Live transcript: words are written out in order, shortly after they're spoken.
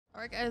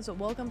Alright guys,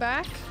 welcome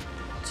back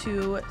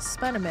to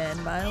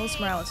Spider-Man Miles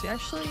Morales. We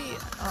actually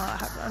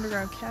have an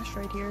underground cache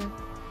right here,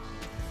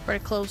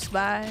 pretty close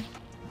by.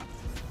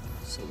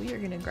 So we are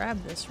gonna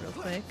grab this real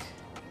quick.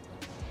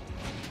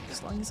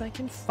 As long as I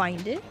can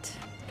find it,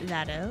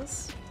 that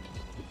is.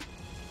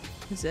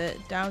 Is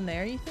it down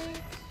there, you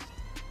think?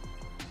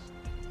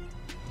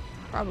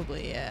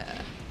 Probably,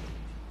 yeah.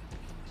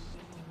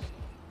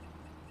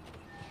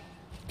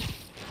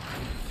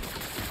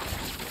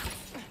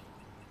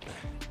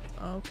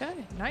 Okay,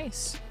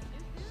 nice.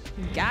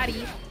 Got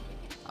it.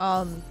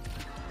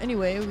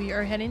 Anyway, we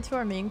are heading to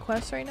our main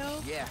quest right now.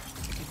 Yeah,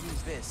 we could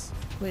use this.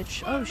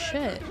 Which, oh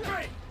shit.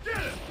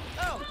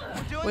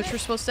 Which we're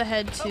supposed to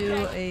head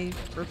to a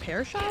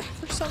repair shop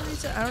for some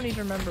reason. I don't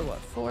even remember what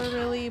for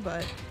really,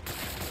 but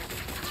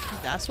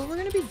that's what we're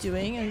gonna be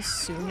doing as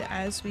soon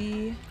as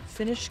we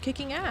finish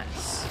kicking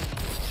ass.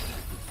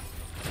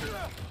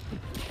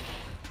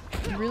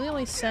 We really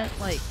only sent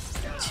like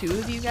 2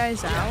 of you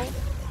guys out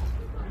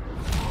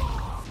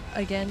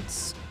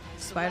against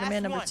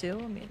Spider-Man number 2.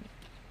 I mean,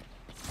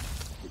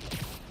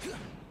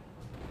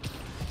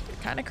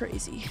 kind of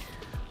crazy.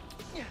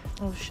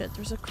 Oh shit,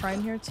 there's a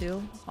crime here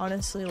too.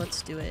 Honestly,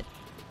 let's do it.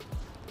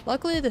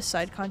 Luckily, the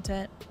side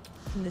content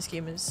in this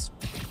game is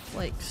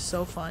like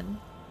so fun.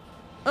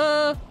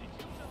 I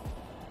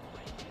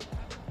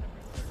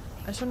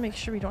just want to make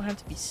sure we don't have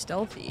to be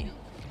stealthy.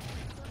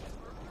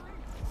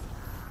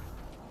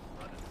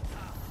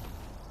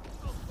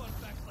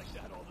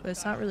 But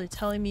it's not really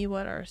telling me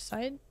what our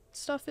side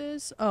stuff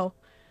is. Oh,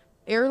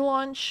 air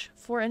launch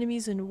 4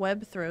 enemies and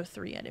web throw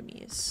 3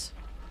 enemies.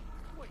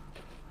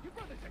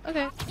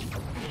 Okay.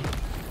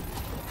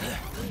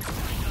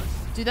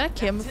 Dude, that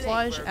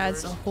camouflage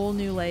adds a whole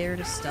new layer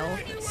to stealth.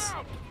 It's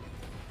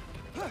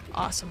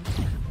awesome.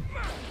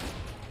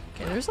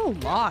 Okay, there's a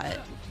lot.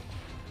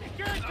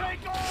 Okay,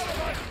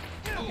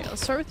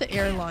 let's start with the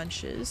air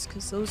launches,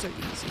 because those are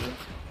easy.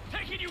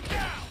 I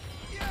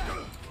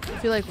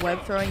feel like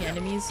web throwing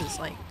enemies is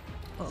like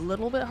a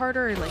little bit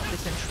harder, or like the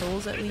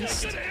controls at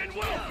least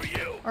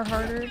are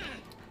harder.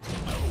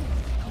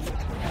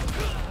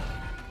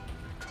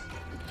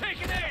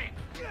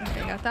 Okay,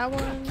 got that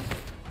one.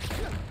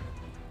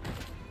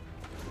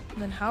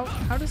 And then how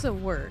does it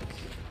work?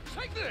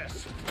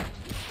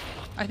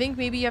 I think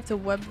maybe you have to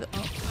web the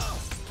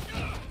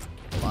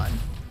hold on.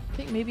 I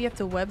think maybe you have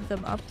to web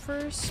them up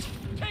first.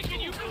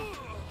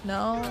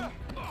 No?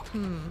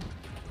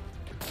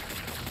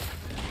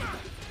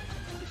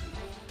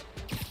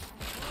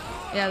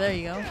 Yeah, there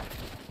you go.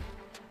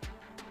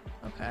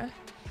 Okay.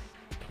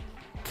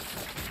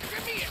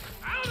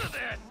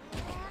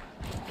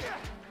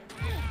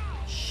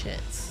 Shit.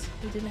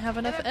 We didn't have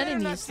enough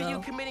enemies though. You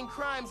committing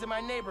crimes in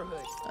my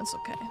neighborhood. That's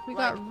okay. We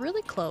got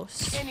really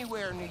close.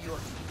 Anywhere in New York.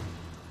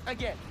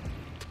 Again.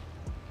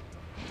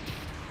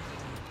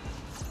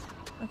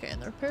 Okay,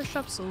 and the repair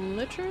shop's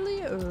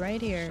literally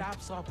right here.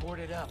 Shops all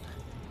boarded up.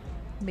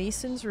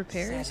 Mason's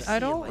Repairs? I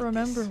don't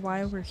remember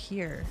why we're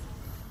here.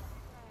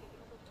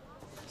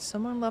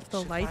 Someone left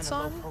the lights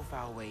on?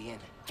 Profile way in.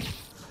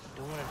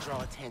 Don't want to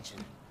draw attention.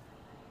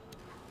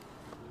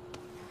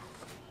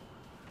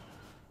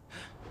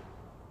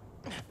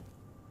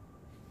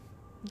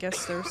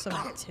 Guess there's some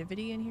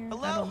activity in here?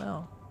 Hello? I don't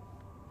know.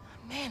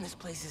 Man, this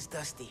place is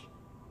dusty.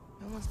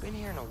 No one's been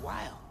here in a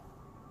while.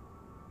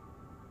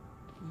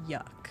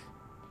 Yuck.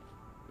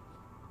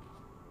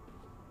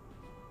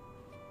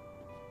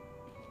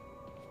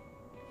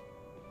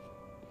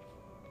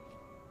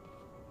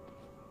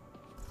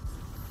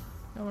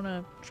 I want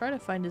to try to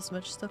find as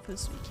much stuff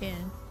as we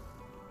can.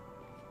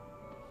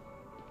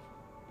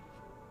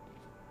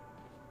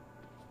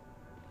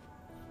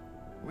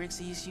 Rick's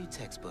ESU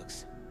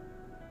textbooks.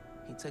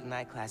 He took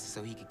night classes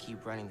so he could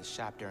keep running the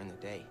shop during the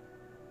day.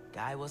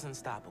 Guy was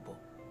unstoppable.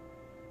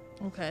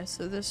 Okay,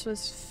 so this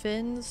was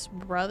Finn's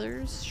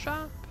brother's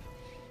shop?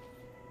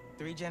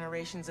 3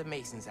 generations of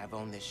Masons have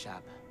owned this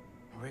shop.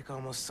 Rick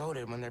almost sold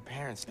it when their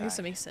parents died. I guess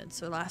that makes sense.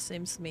 Their last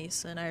name's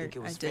Mason. I think it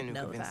was did Finn who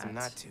know convinced that. him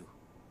not to.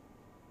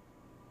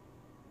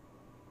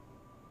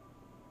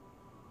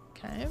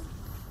 Okay.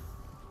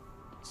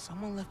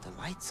 Someone left the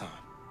lights on.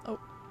 Oh.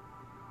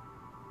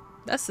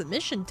 That's the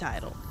mission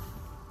title.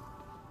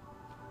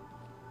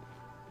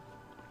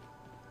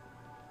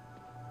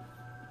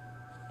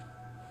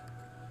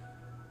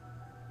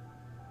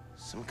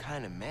 Some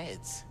kind of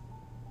meds.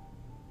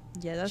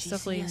 Yeah, that's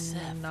definitely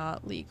GCSF.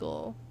 not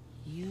legal.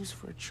 Used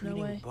for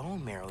treating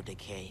bone marrow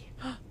decay.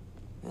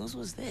 Whose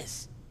was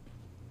this?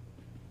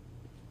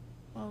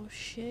 Oh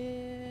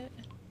shit.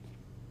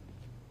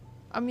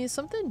 I mean,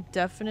 something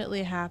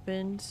definitely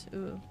happened.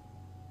 Ooh,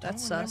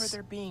 that's Don't remember sus.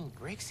 there being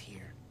bricks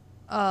here.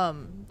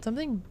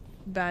 Something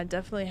bad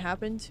definitely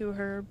happened to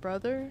her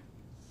brother.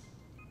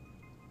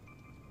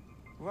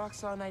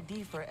 Roxanne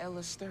ID for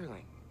Ella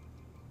Sterling.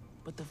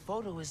 But the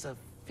photo is of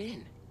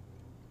Finn.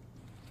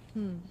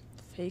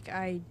 Fake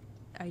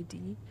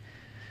ID.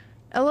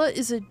 Ella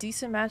is a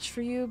decent match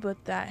for you,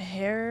 but that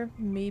hair,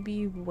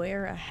 maybe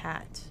wear a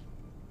hat.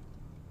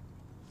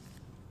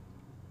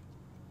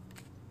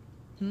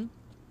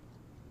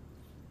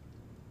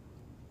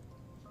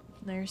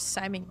 There's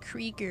Simon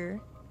Krieger.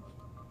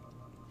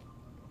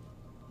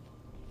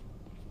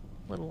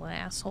 Little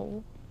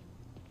asshole.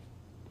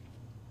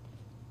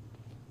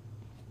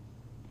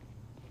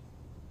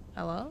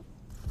 Hello?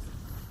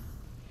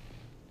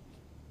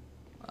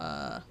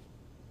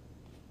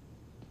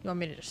 You want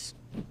me to just...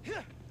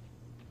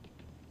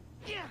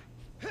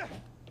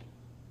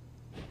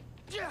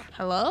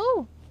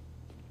 Hello?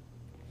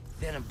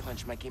 Venom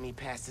punch might get me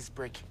past this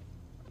brick.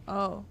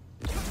 Oh.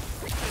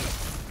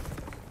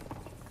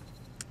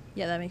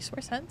 Yeah, that makes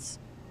more sense.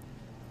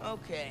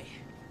 Okay,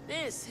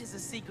 this is a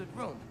secret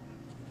room.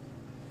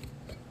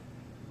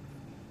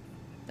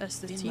 That's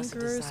the Finn must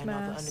have Tinkerer's designed all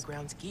the mask.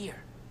 underground's gear.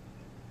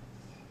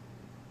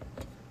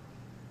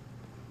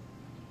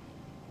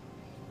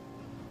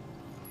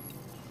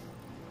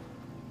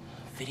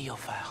 Video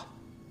file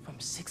from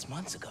 6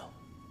 months ago.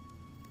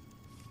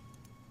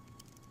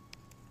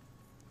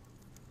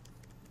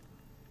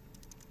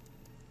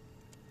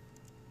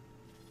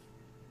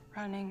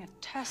 Running a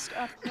test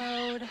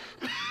upload.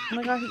 Oh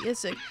my god, he is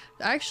sick.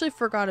 I actually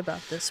forgot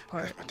about this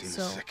part. My team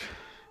So is sick.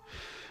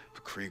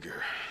 But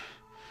Krieger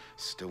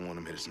still want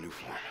him in his new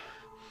form.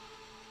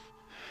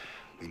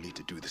 We need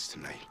to do this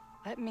tonight.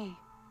 Let me.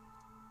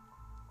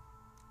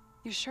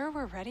 You sure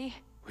we're ready?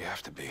 We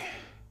have to be.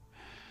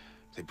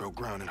 They broke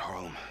ground in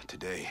Harlem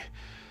today,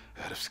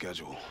 ahead of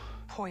schedule.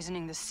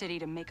 Poisoning the city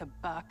to make a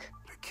buck.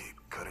 They keep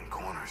cutting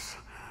corners,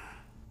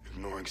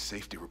 ignoring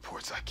safety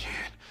reports. I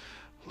can't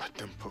let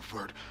them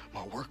pervert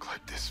my work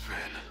like this,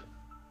 Finn.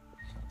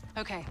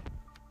 Okay,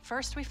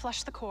 first we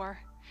flush the core,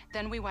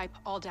 then we wipe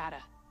all data.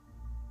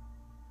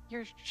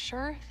 You're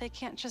sure they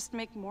can't just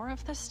make more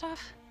of this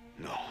stuff?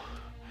 No.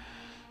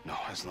 No,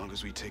 as long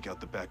as we take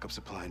out the backup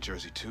supply in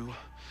Jersey too.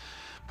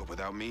 But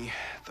without me,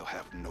 they'll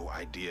have no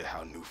idea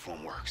how new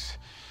form works.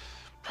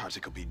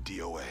 Project will be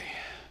DOA.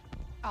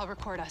 I'll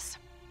record us.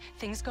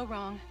 Things go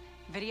wrong,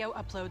 video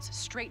uploads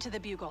straight to the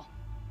Bugle.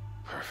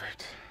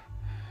 Perfect.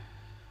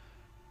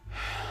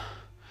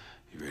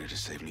 You ready to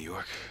save New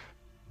York?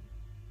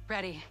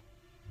 Ready.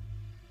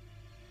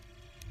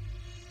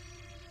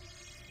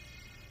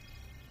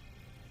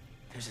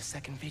 There's a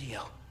second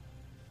video.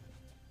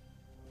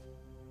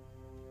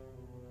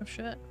 oh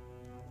shit.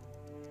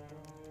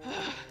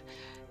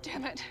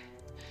 Damn it.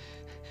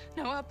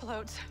 No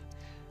uploads.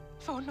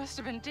 Phone must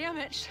have been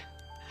damaged.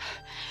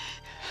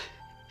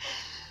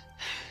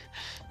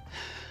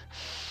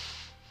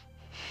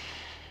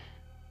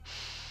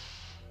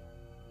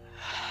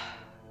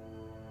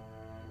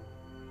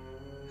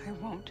 I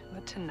won't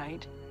let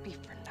tonight be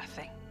for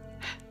nothing.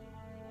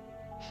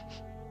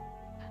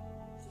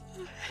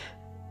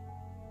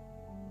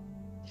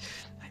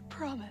 I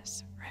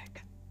promise,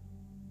 Rick.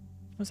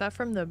 Was that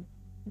from the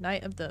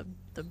night of the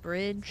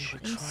bridge We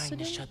were trying incident?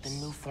 to shut the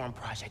new form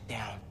project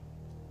down.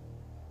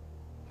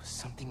 But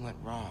something went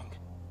wrong.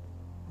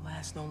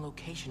 Last known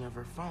location of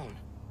her phone.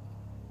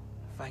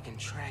 If I can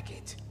track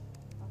it.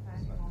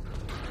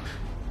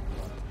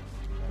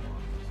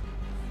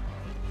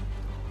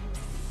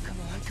 Come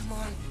on, come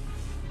on.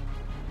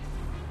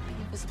 Be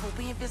invisible,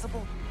 be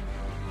invisible.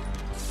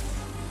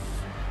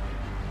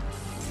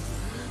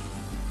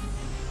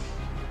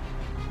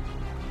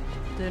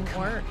 Didn't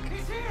work.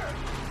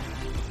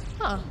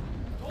 Huh.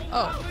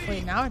 Oh,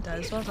 wait, now it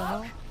does. What the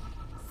hell?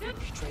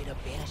 Straight up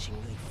vanishing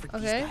really freaked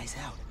Okay. these guys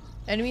out.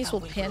 Enemies will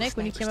I'll wait for the panic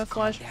when you snipers to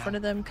camouflage calm in front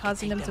of down them,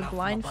 causing and them take to them out from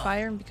blind above.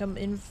 fire and become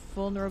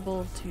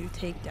invulnerable to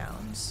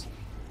takedowns.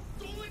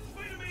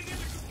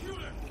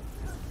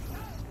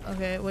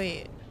 Okay,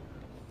 wait.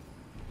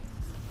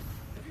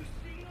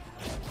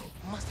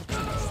 Must have been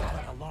a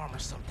silent alarm or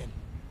something.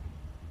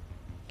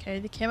 Okay,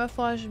 the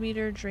camouflage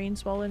meter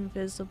drains while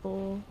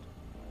invisible.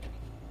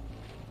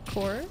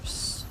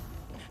 Course.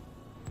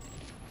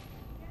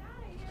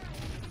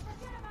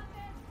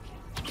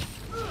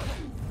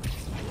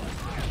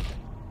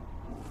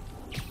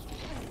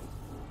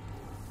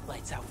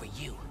 Lights out for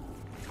you.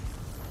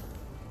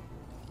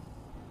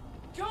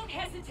 Don't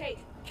hesitate!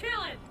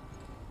 Kill him!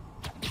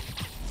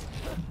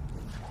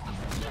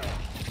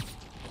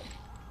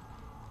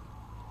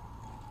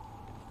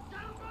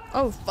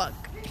 Oh, fuck.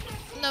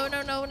 No,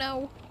 no, no,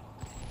 no.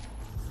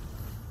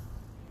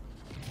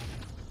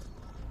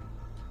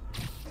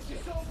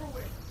 It's over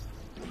with!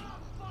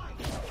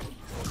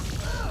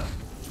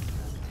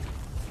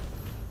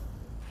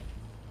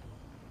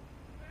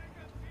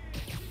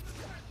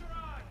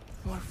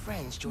 More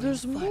friends joining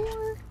There's the fun.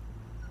 more.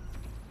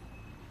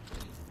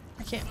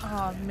 I can't.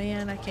 Oh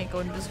man, I can't go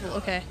invisible.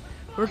 Okay,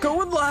 we're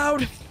going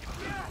loud.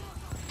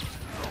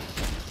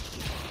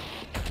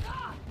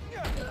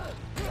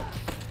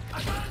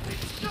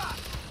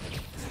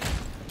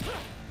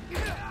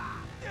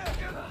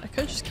 I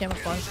could just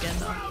camouflage again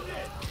though.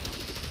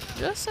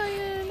 Just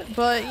saying.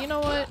 But you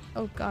know what?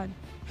 Oh god.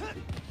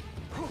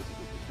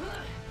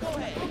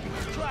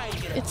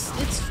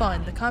 It's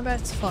fun. The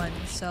combat's fun,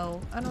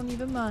 so I don't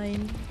even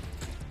mind.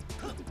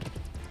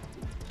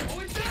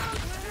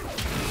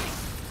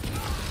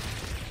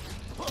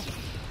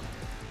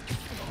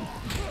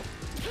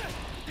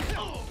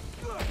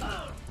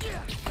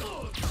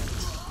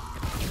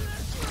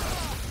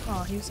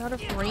 Oh, he was out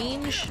of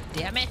range.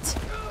 Damn it.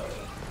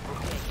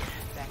 Okay,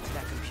 back to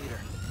that computer.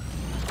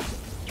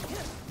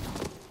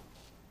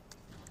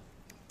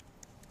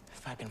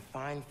 If I can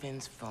find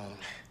Finn's phone,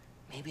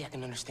 maybe I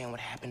can understand what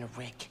happened to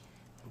Rick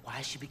and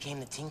why she became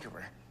the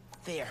Tinkerer.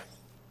 There,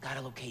 got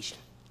a location.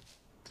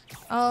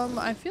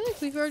 I feel like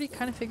we've already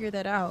kind of figured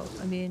that out.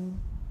 I mean,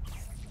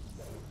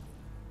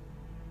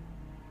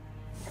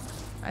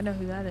 I know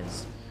who that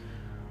is.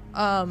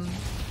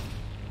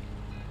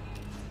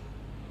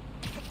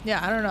 Yeah,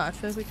 I don't know. I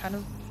feel like we kind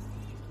of,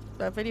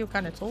 that video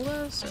kind of told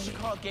us. I should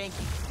call Genki.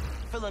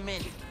 Fill him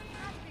in.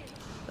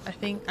 I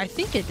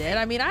think it did.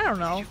 I mean, I don't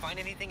know.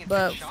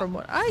 But from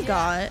what I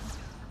got,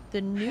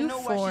 the new I know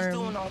why she's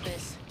doing form all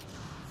this.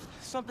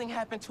 Something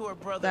happened to her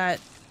brother. that,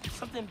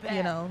 Something bad.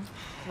 you know,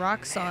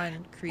 Roxxon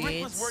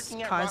creates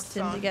working at caused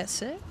him to Roxxon. get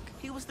sick.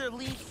 He was their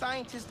lead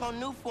scientist on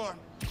Nuform.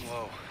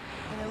 Whoa.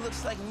 And it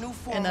looks like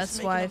Nuform And is that's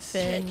making why him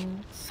sick.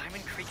 Finn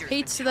Simon Krieger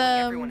hates has been telling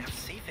them. everyone how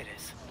safe it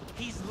is.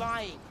 He's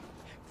lying.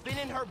 Finn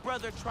and her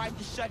brother tried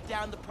to shut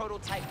down the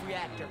prototype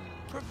reactor.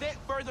 Prevent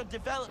further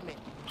development.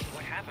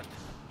 What happened?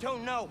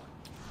 Don't know.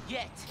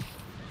 Yet.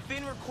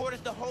 Finn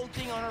recorded the whole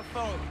thing on her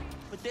phone.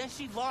 But then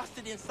she lost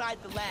it inside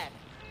the lab.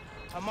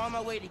 I'm on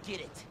my way to get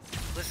it.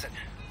 Listen,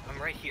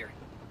 I'm right here.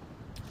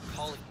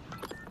 Holly.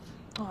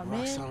 Oh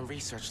man, Roxxon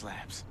Research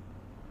Labs.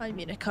 I didn't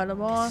mean to cut him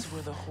This off. is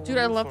where the whole Dude,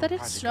 I love Nuform that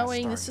it's project got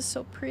snowing. This started. is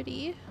so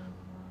pretty.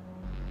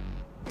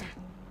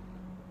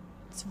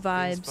 It's Finn's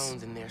vibes.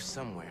 phone's in there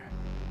somewhere.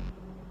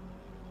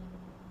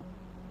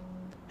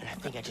 And I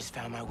think I just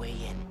found my way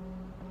in.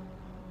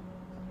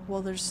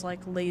 Well, there's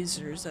like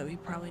lasers that we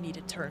probably need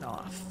to turn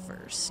off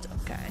first.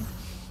 Okay.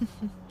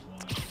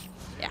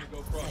 Yeah.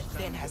 That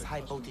Finn has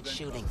high voltage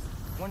shielding.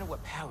 Wonder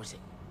what powers it.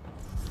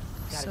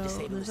 Gotta So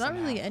disable there's it not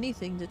really somehow.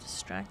 anything to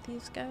distract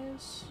these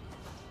guys.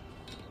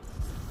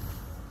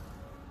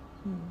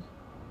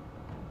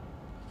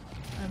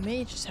 I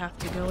may just have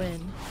to go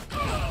in.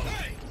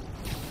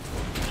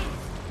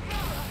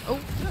 Oh.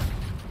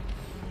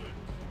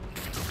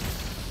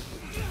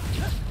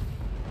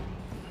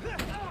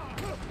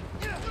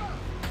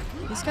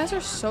 These guys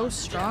are so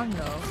strong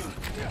though.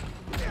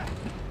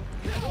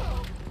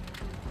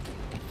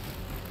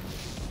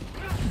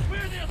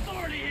 We're the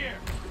authority here!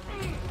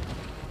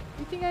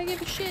 You think I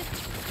give a shit?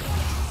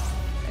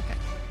 Okay.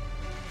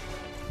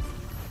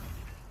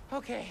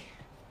 Okay.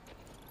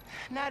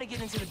 Now to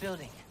get into the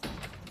building.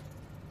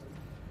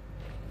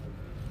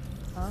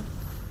 Huh?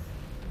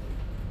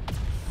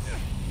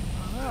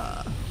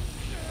 Ah.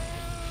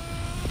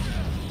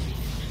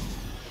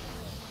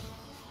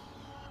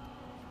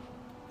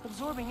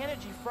 Absorbing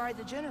energy fried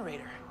the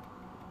generator.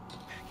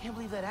 Can't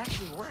believe that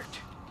actually worked.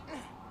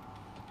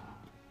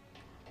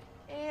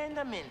 And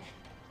I'm in.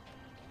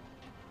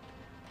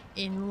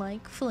 In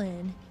like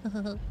Flynn.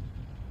 Got it.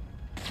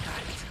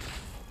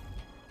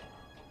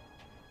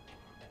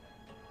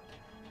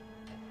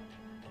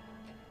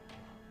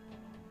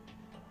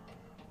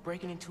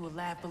 Breaking into a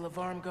lab full of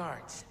armed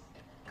guards.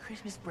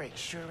 Christmas break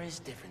sure is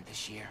different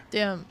this year.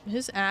 Damn,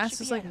 his ass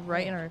Should is be like at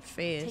right in home, our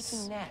face.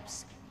 Taking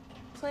naps,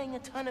 playing a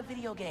ton of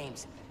video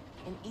games,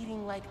 and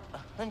eating like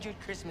 100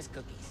 Christmas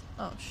cookies.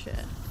 Oh shit.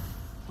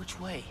 Which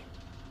way?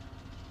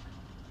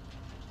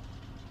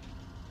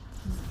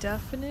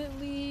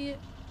 Definitely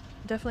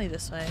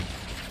this way.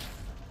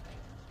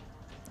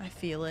 I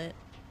feel it.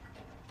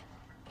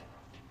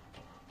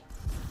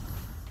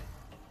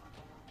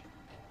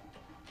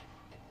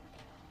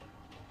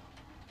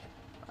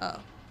 Oh.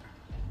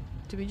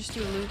 Did we just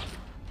do a loop?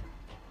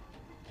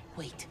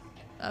 Wait,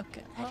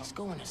 Okay. I Well, just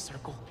go in a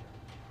circle.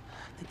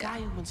 The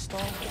guy who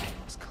installed that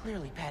was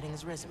clearly padding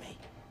his resume.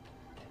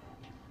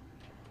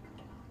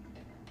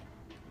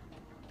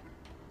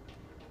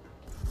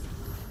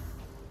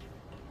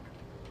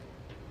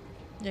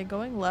 yeah,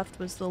 going left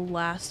was the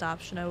last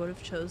option I would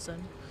have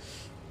chosen.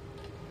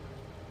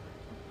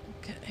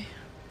 Okay.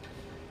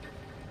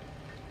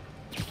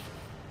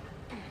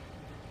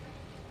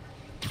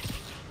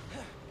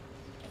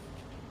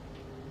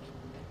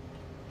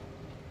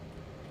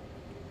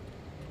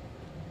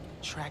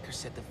 Tracker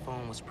said the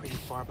phone was pretty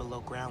far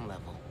below ground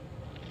level.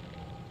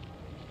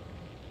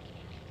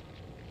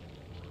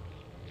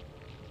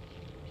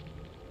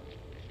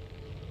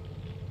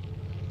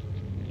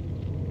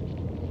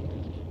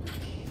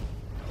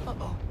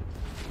 Uh-oh.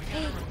 We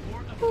got a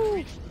report of a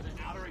breach to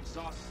the outer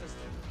exhaust system.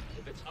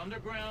 If it's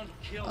underground,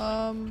 kill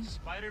them.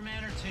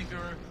 Spider-Man or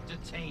Tinkerer,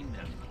 detain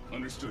them.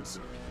 Understood,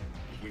 sir.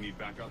 We need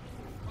backup.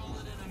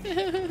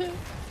 Okay.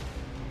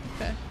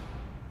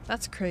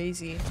 That's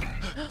crazy.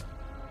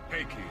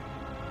 Hey, kid.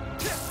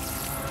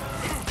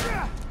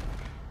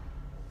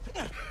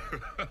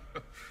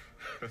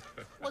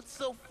 What's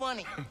so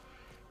funny?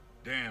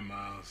 Damn,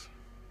 Miles.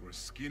 We're a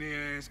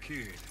skinny-ass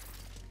kid.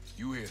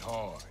 You hit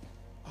hard.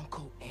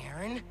 Uncle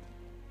Aaron?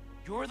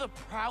 You're the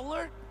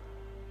Prowler?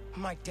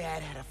 My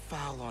dad had a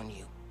foul on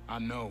you. I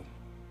know.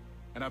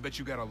 And I bet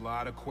you got a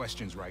lot of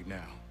questions right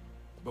now.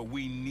 But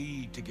we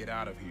need to get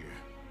out of here.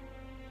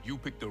 You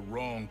picked the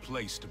wrong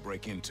place to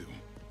break into.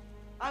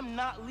 I'm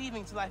not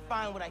leaving till I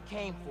find what I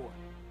came for.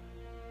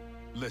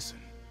 Listen,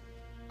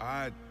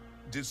 I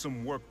did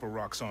some work for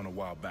Roxxon a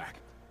while back.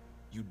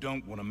 You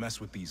don't want to mess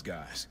with these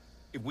guys.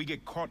 If we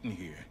get caught in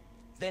here...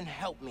 Then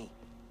help me.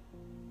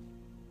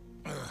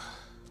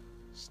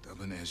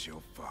 Stubborn as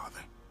your father.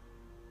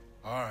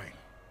 All right,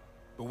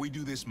 but we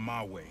do this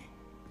my way.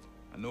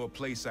 I know a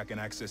place I can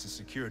access a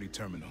security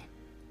terminal.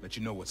 Let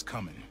you know what's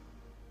coming.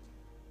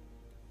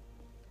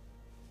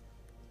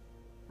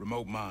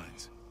 Remote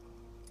mines.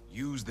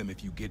 Use them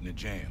if you get in a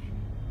jam.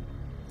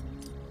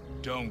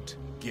 Don't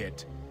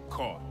get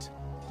caught.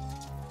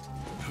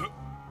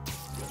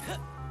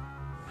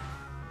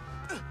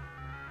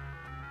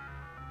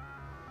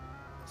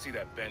 See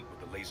that vent with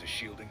the laser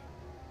shielding?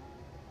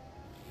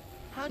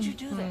 How'd you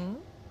do that?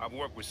 I've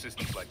worked with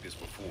systems like this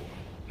before.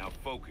 Now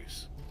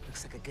focus.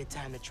 Looks like a good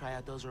time to try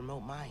out those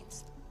remote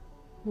mines.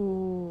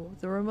 Ooh,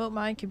 the remote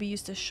mine can be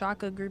used to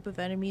shock a group of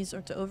enemies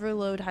or to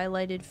overload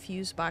highlighted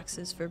fuse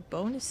boxes for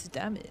bonus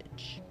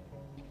damage.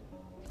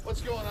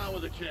 What's going on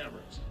with the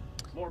cameras?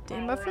 More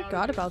Damn, I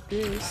forgot about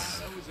this.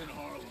 That was in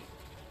Harlem.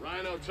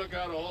 Rhino took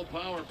out a whole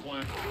power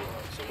plant.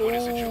 So what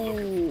is it you're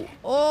looking for?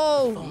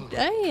 Oh,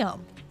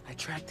 damn. I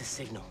tracked the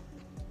signal.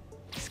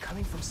 It's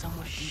coming from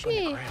somewhere deep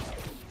underground.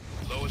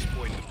 The lowest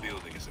point in the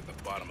building is at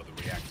the bottom of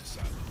the reactor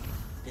silo.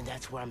 Then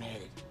that's where I'm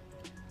headed.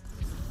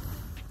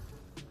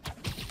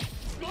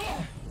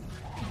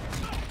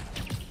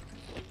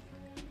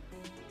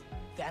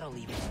 That'll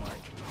leave its mark.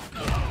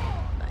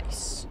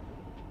 Nice.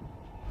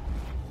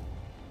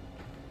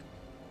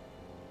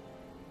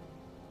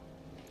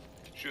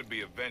 Should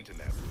be a vent in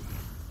that room.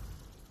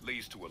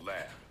 Leads to a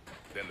lab,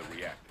 then the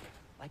reactor.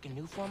 Like a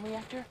new form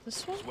reactor?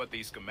 This one? That's what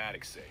these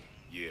schematics say.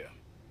 Yeah.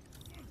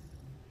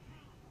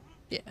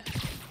 Yeah.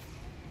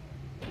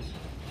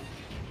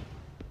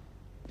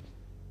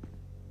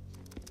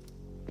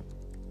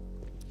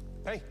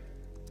 Hey,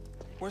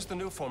 where's the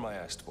new form I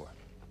asked for?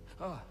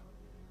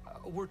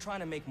 We're trying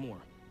to make more,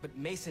 but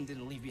Mason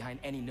didn't leave behind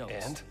any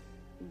notes. And?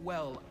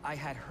 Well, I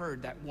had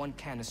heard that one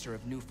canister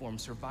of new form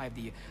survived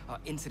the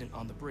incident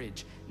on the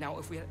bridge. Now,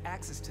 if we had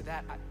access to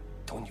that,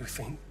 Don't you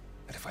think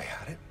that if I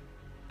had it,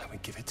 I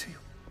would give it to you?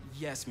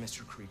 Yes,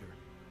 Mr. Krieger.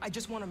 I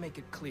just want to make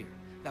it clear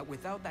that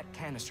without that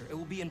canister, it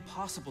will be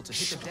impossible to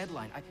hit the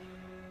deadline.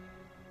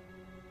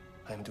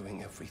 I'm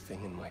doing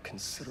everything in my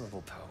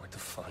considerable power to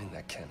find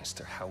that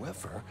canister.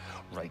 However,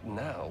 right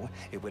now,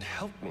 it would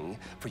help me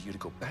for you to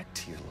go back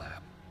to your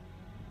lab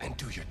and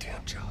do your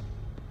damn job.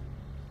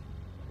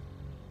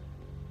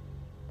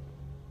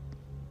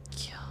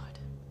 God.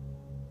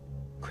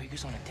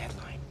 Krieger's on a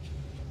deadline.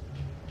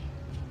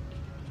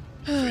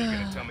 So you're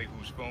gonna tell me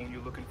whose phone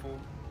you're looking for?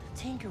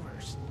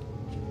 Tinkerers.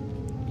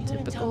 You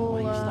didn't tell me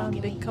why Typical you're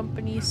stalking big me.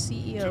 company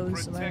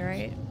CEOs, am I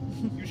right?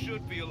 You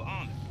should feel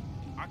honored.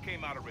 I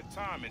came out of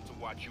retirement to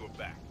watch your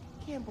back.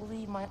 Can't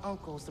believe my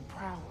uncle's the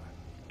prowler.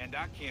 And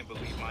I can't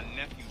believe my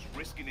nephew's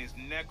risking his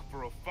neck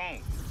for a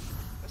phone.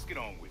 Let's get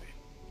on with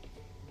it.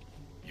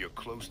 You're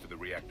close to the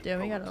reactor.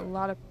 Damn, we got a prototype.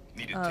 lot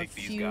Need to of take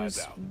these guys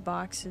fuse out.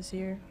 boxes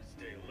here.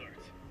 Stay alert.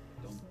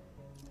 Don't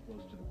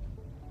close to the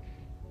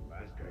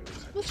last guy.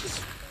 Let's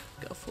just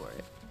go for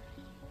it.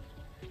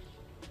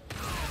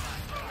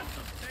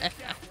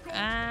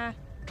 Ah.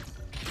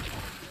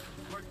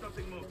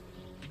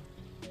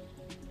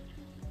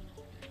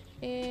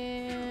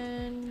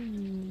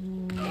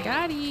 And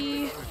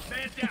Gotti.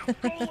 Man down,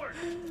 forward.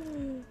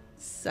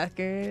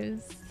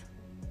 Suckers.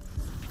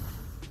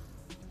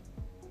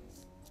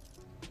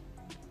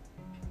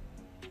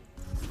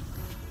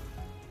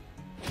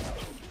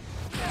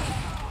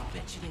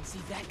 Bet you didn't see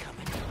that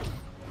coming.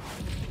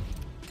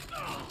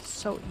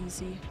 So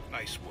easy.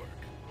 Nice work.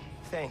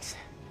 Thanks.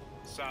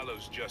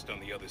 Silo's just on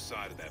the other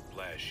side of that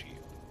blast shield.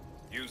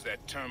 Use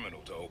that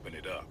terminal to open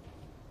it up.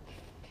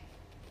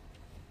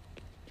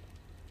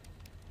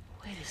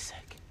 Wait a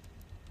sec.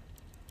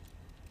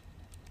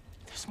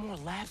 There's more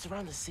labs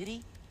around the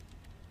city?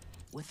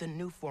 With a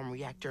new form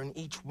reactor in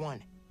each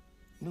one.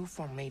 New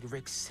form made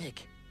Rick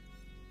sick.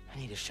 I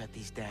need to shut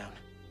these down.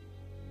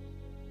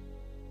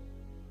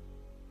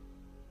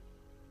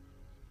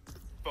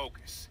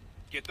 Focus.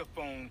 Get the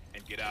phone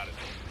and get out of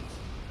there.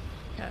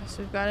 Yeah, so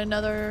we've got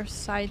another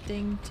side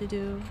thing to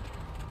do.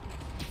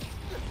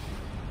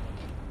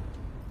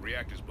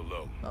 Reactors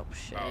below. Oh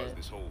shit. Powers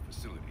this whole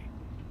facility.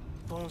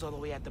 Phone's all the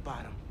way at the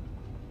bottom.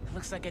 It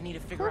looks like I need to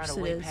figure out course a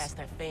it way is. past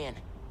that fan.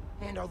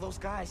 And all those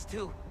guys,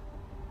 too.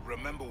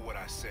 Remember what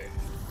I said.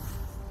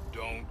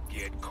 Don't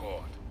get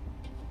caught.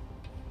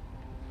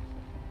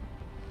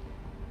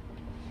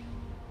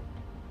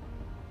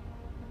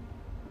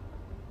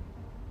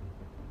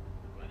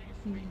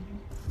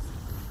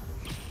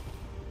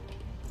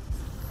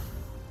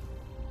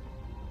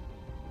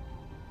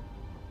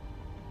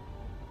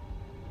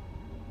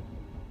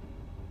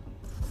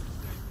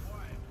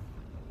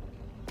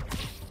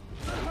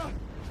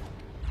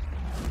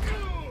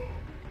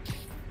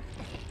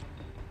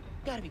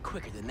 Gotta be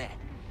quicker than that.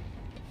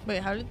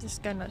 Wait, how did this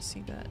guy not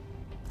see that?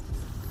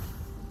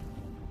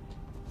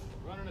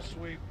 Running a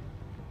sweep.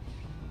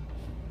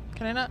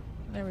 Can I not?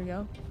 There we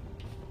go.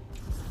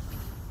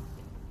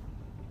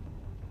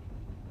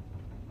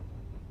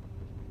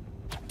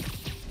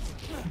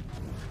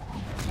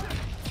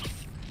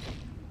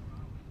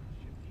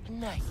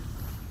 night.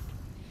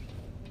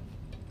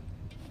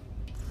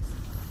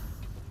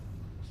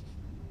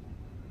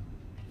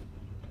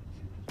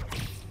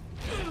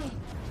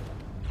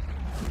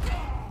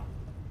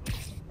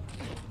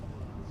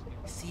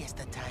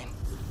 Siesta time.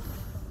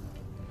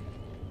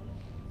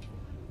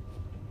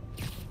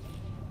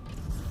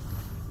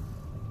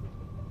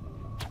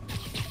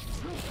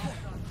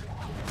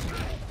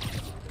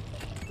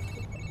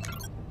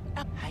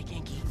 Hi,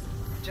 Genki.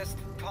 Just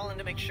calling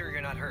to make sure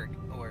you're not hurt,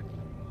 or,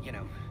 you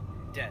know,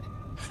 dead.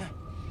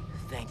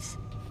 Thanks.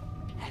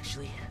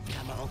 Actually,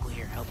 got my uncle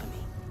here helping me.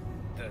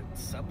 The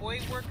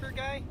subway worker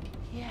guy?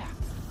 Yeah.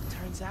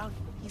 Turns out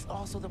he's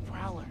also the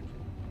Prowler.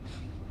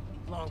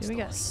 Long Dude, we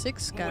got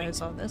 6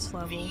 guys on this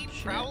level. The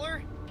Shit.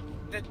 Prowler?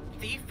 The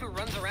thief who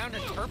runs around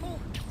in purple?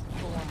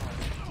 Former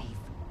thief.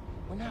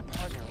 We're not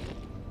partnering.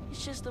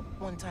 It's just a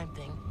one-time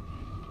thing.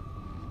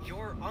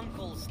 Your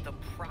uncle's the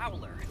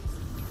Prowler.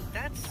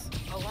 That's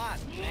a lot,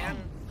 man.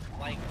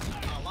 Like,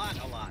 a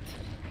lot.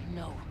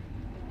 No.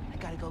 I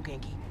gotta go,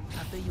 Genki.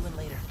 I'll fill you in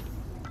later.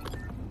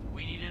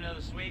 We need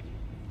another sweep.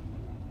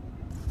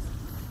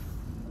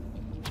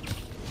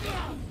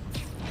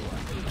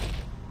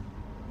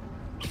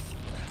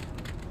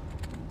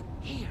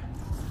 Here,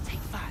 take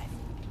 5.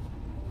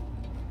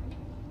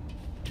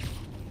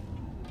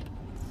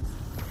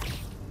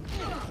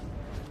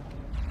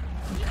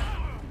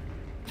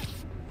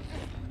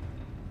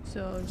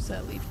 So does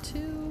that leave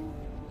 2?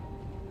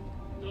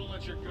 Don't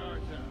let your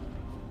guard down.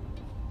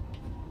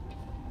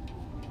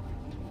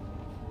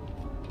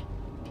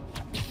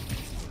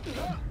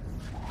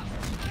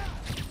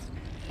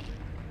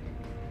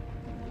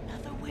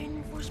 Another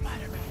win for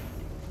Spider-Man.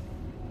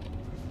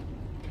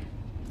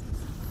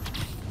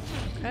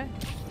 Okay.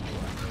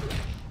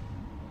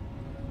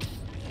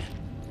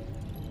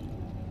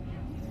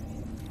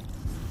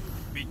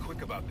 Be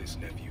quick about this,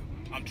 nephew.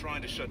 I'm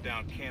trying to shut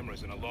down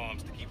cameras and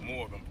alarms to keep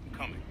more of them from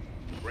coming.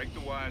 Break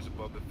the wires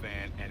above the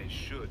fan, and it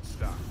should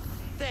stop.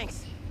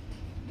 Thanks.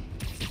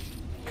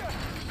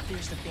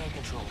 There's the fan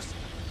controls.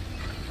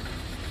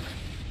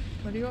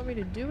 What do you want me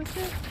to do with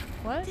it?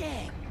 What?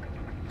 Dang.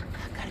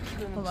 I gotta keep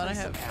them in Hold on, I place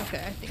have. somehow.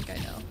 Okay, I think I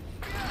know.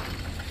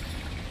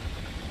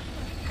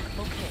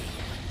 Okay.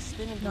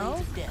 Spinning blades No?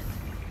 of death.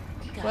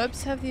 Got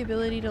Webs have the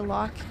ability to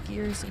lock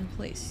gears in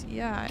place.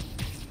 Yeah.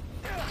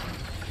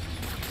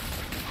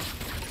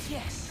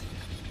 Yes.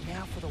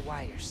 Now for the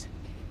wires.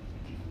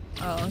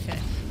 Oh, okay.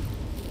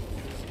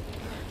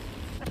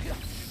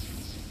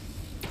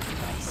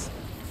 Nice.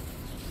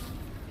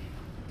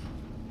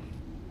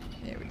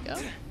 There we go.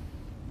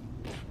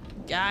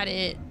 Got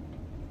it.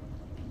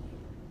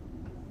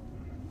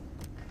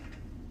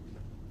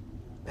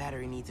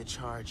 Battery needs a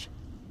charge.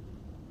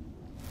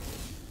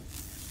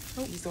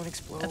 Oh, Please don't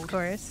explode. of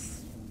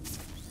course.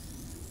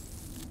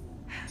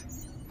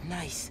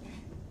 Nice.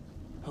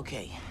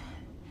 Okay.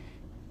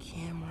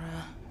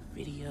 Camera,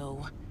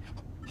 video.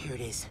 Here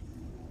it is.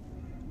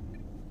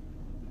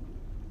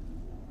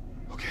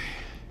 Okay.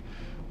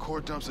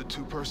 Core dump's a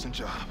 2-person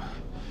job.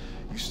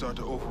 You start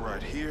to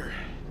override here.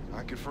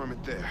 I confirm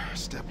it there.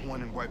 Step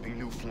 1 in wiping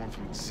new form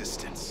from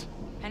existence.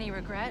 Any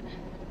regret?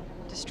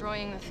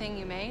 Destroying the thing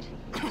you made?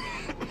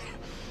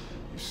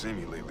 You've seen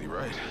me lately,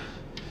 right?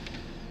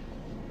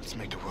 Let's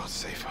make the world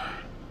safer.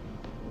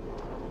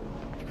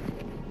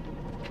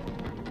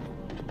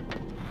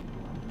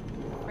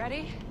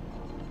 Ready?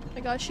 Oh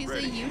my gosh, she's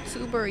Ready. a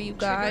YouTuber, you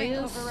Triggering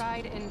guys.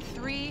 override in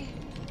 3,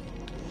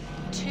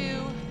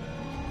 2.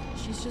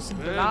 She's just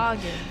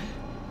vlogging.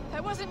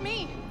 That wasn't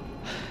me.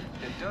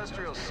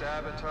 Industrial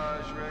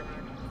sabotage, Rick?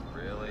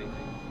 Really?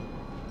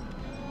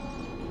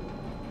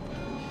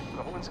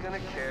 No one's gonna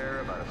care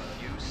about a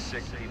few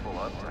sick people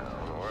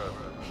uptown or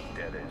a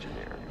dead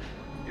engineer.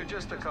 You're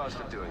just the cost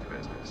of doing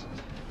business.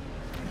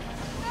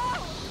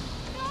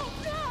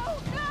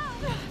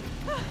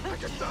 I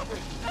can stop it!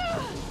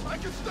 I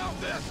can stop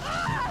this!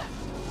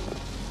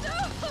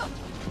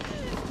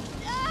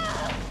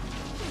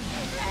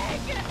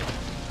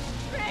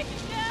 Rick,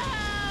 no!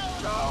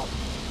 No!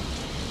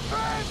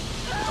 Ben!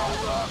 Don't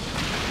look!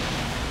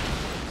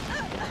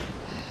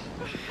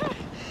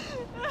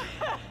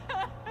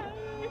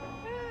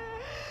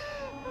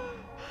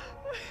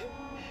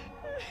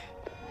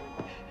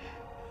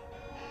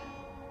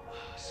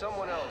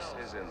 Someone else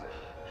is in there.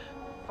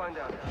 Find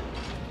out.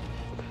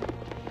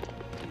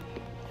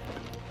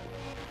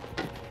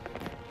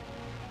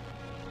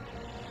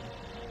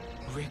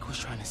 Rick was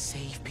trying to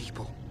save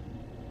people.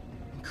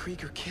 And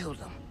Krieger killed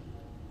him.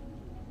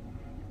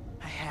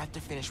 I have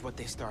to finish what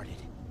they started.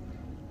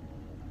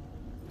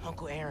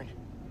 Uncle Aaron,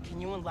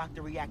 can you unlock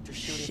the reactor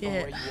shooting from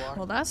where Shit. you are?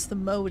 Well, that's the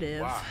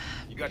motive. Wow,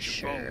 you got your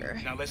Sure.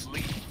 phone. Now let's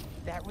leave.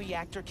 That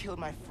reactor killed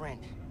my friend.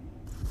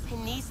 It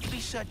needs to be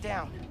shut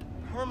down.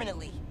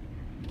 Permanently.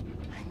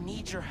 I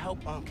need your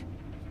help, Unc.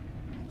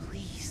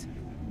 Please.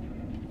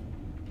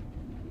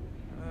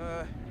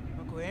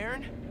 Uncle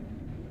Aaron?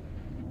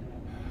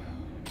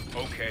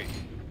 Okay.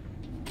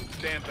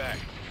 Stand back.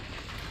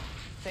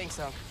 Thanks,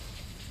 Unc.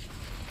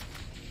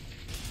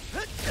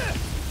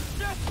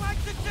 Just like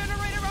the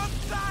generator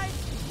outside!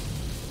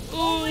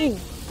 Ooh.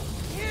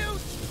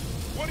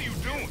 What are you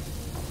doing?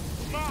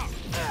 Mom,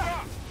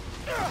 stop!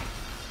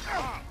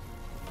 Mom,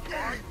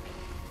 alright?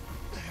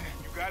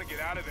 You gotta get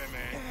out of there,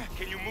 man.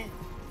 Can you move?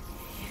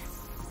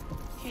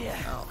 Yeah.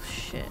 Oh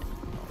shit.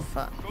 Oh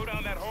fuck. Go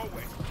down that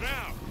hallway,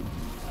 now!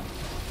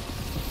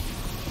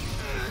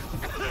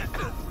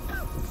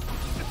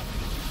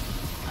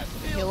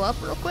 Heal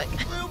up real quick.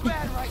 Real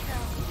bad right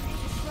now.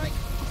 It's like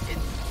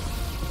it's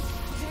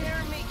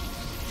tearing me.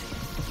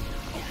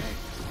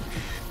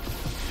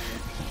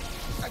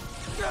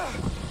 I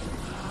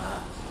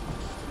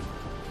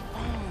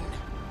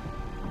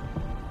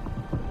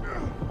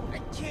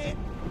can't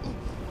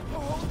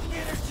hold the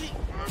energy.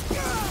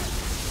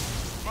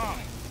 Mom,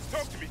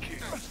 talk to me,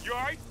 kid. You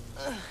alright?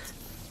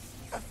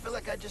 I feel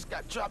like I just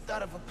got dropped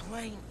out of a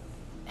plane.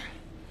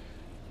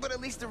 But at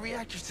least the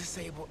reactor's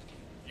disabled.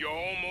 You're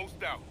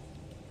almost out.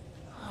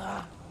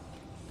 I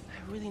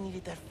really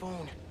needed that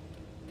phone.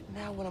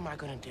 Now what am I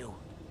gonna do?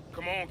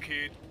 Come on,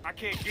 kid. I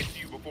can't get to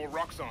you before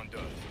Roxxon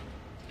does.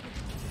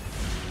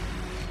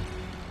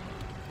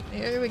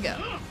 Here we go.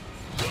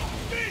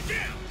 Stand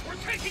down! We're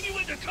taking you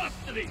into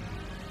custody!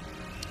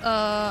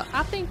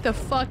 I think the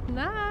fuck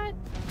not.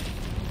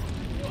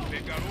 They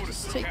got orders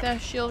Just to take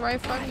that shield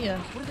right from you.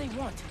 What do they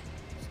want?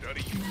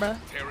 Study you, Bruh.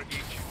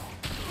 interrogate you.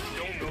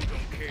 Don't know,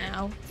 don't care.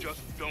 Ow.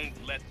 Just don't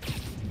let them.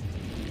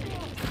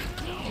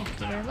 Thank you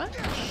very much.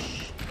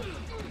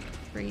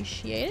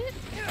 Appreciate it.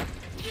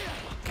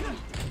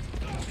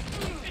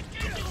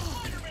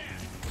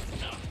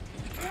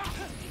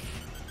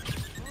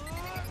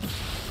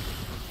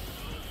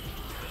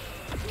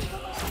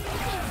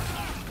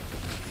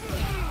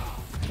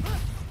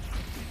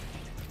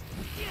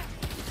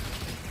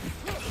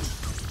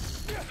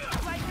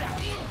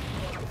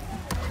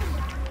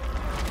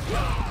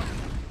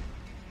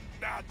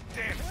 Ah,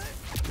 damn it.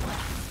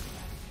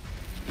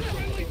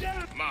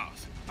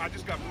 Miles, I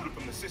just got booted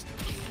from the system.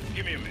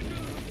 Give me a minute.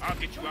 I'll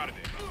get you out of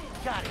there.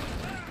 Got it.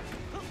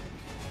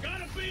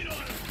 Got a beat on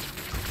him!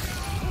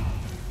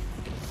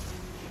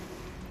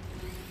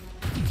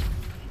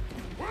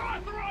 We're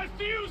authorized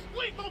to use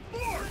lethal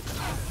force!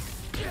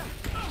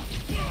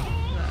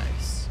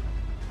 Nice.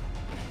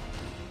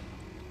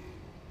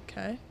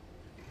 Okay.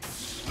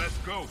 Let's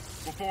go,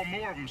 before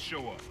more of them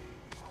show up.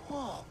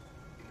 Whoa.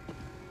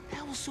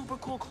 That was super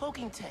cool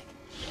cloaking tech.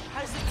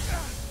 How does it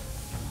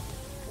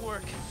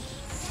work?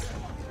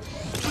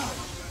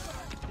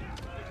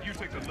 You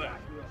take the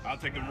left, I'll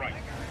take the right.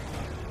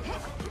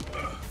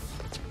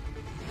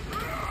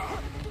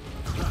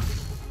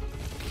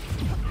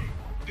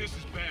 This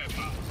is bad,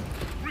 Miles.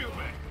 Real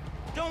bad.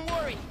 Don't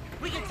worry.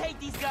 We can take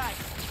these guys.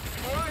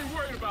 Oh, I ain't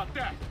worried about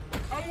that.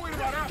 I'm worried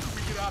about after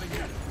we get out of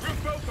here. We're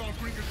both on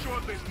freaking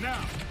short list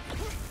now.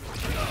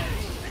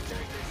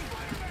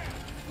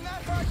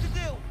 Not hard to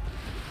do.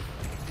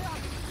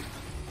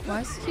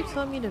 Why does it keep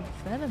telling me to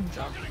venom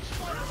jump?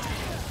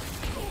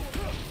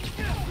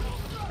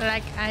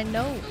 Like, I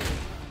know.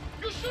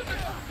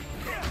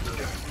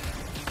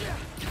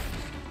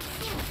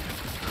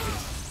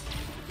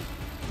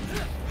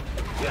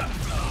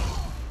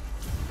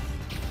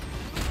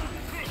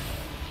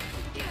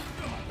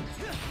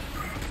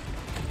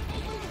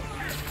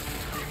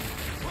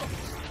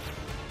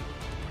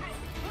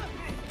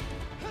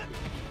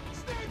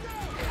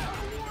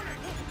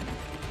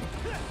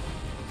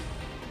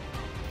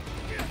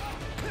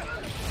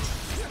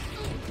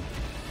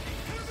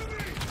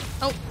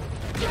 Oh.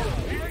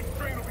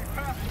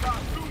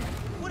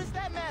 What does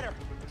that matter?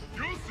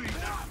 You'll see.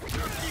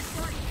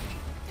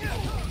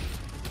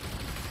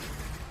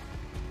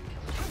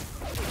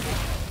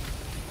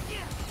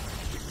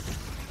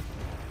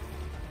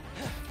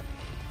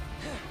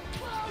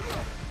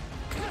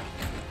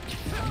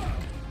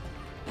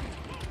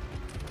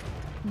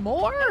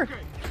 More?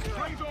 Okay,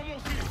 train's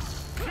almost here.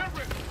 Get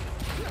ready.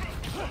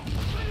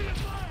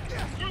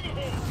 Through the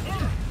hole.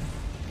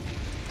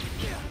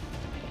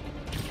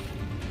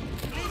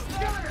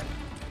 Hurry.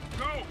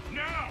 Go,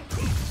 now.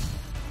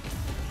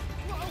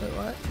 Wait,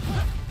 what?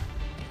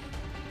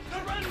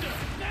 Surrender!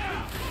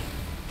 Now!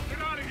 Get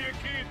out of here,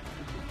 kid.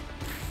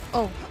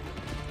 Oh.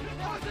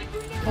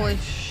 Holy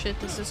shit,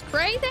 this is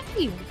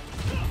crazy!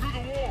 Through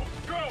the wall.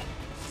 Go.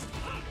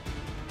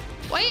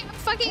 Wait, I'm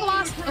fucking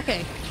lost!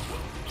 Okay.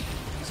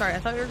 Sorry, I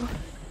thought we were going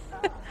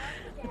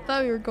I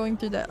thought we were going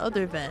through that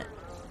other vent.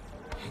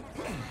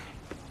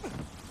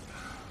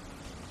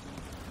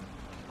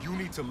 You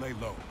need to lay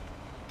low.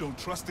 Don't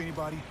trust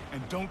anybody,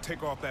 and don't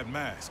take off that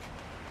mask.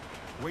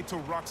 Wait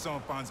till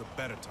Roxxon finds a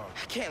better target.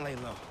 I can't lay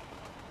low.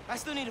 I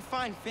still need to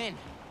find Finn.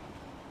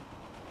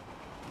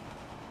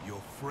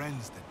 Your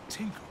friend's the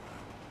Tinkerer.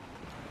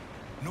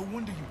 No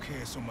wonder you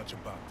care so much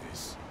about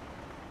this.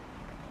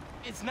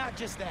 It's not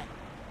just that.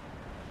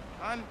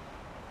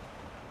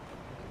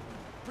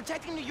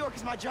 Protecting New York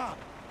is my job.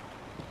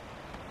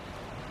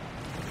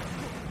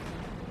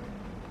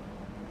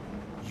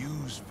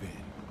 Use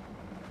Finn.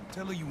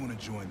 Tell her you want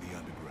to join the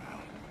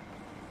Underground.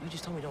 You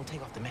just told me don't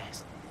take off the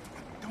mask.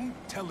 Don't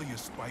tell her you're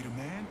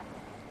Spider-Man.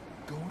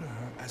 Go to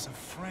her as a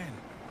friend.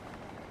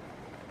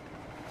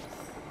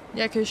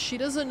 Yeah, because she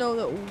doesn't know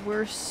that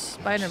we're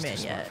Spider-Man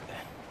yet.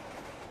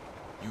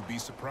 You'd be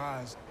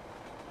surprised.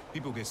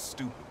 People get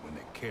stupid when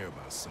they care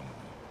about someone.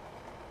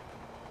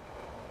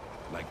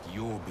 Like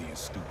you're being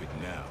stupid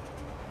now.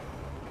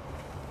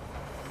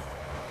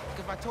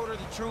 If I told her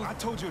the truth... I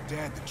told your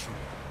dad the truth.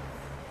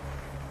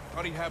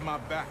 Thought he'd have my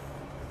back.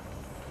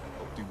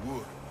 Hoped he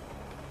would.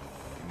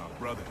 Be my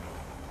brother.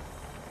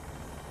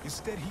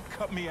 Instead, he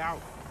cut me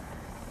out.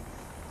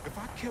 If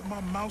I kept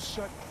my mouth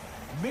shut,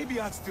 maybe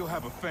I'd still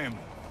have a family.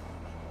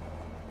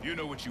 You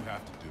know what you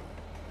have to do.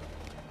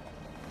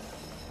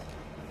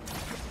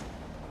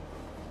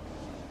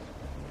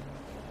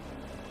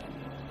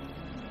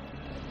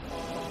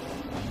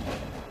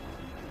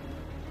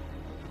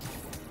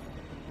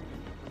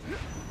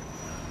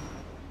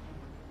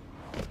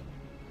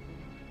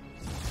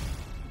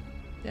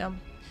 Damn.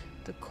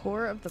 The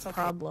core of the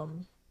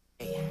problem.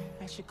 Hey,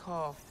 I should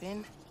call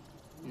Finn?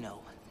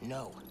 No.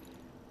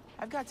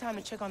 I've got time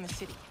to check on the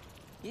city.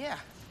 Yeah.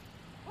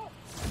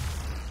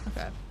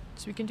 Okay.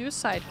 So we can do a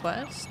side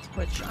quest,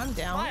 which I'm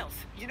down. Miles,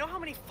 you know how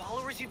many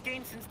followers you've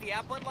gained since the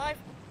app went live?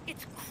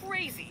 It's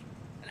crazy.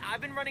 And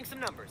I've been running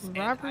some numbers.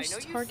 Robbers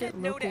and I know you target said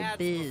no to local ads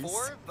biz.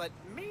 before, but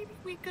maybe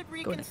we could Go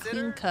to reconsider.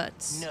 clean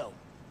cuts. No.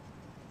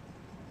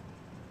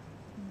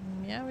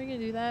 Yeah, we can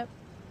do that.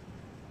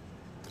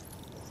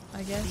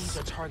 I guess. These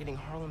are targeting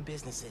Harlem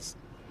businesses.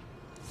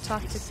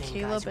 Talk to The same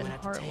Caleb guys who and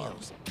went after Harlem.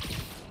 Tails.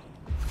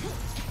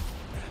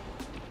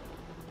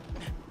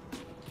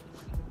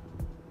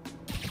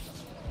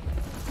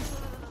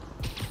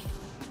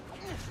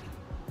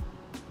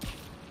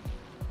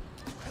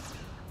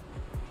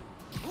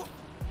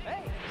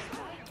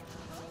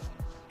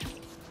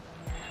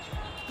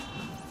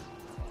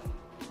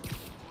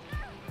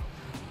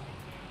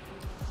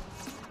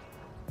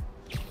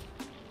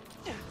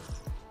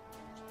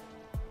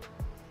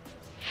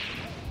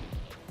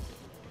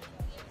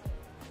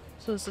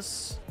 So is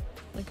this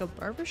like a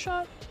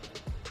barbershop?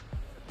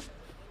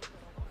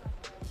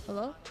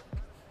 Hello?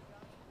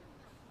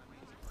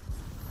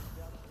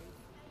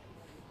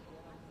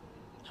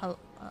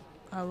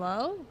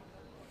 Hello?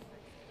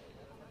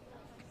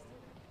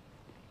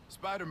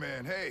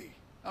 Spider-Man, hey.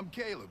 I'm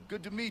Caleb.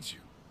 Good to meet you.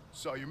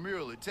 Saw your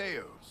mural at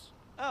Teo's.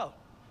 Oh,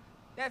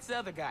 that's the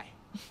other guy.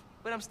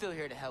 But I'm still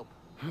here to help.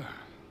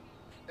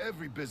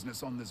 Every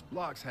business on this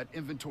block's had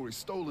inventory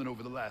stolen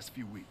over the last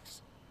few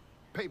weeks.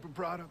 Paper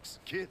products,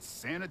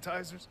 kits,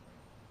 sanitizers.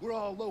 We're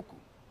all local.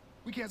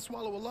 We can't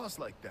swallow a loss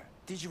like that.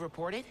 Did you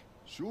report it?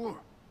 Sure,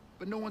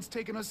 but no one's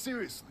taking us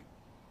seriously.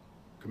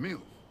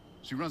 Camille,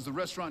 she runs the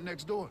restaurant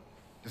next door.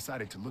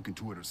 Decided to look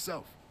into it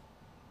herself.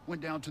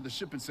 Went down to the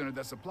shipping center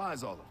that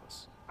supplies all of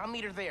us. I'll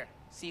meet her there.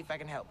 See if I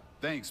can help.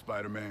 Thanks,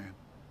 Spider-Man.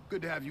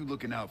 Good to have you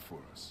looking out for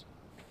us.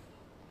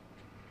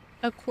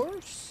 Of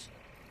course.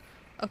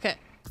 Okay.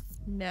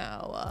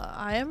 Now,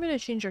 I am gonna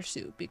change our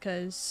suit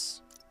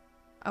because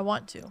I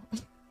want to.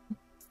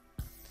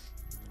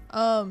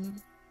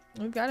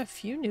 We've got a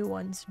few new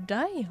ones.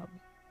 Damn.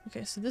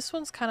 Okay, so this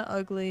one's kind of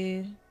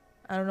ugly.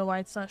 I don't know why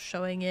it's not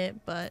showing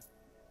it, but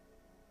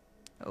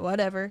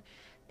whatever.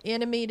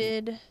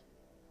 Animated,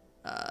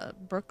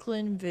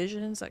 Brooklyn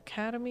Visions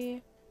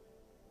Academy,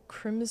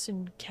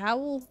 Crimson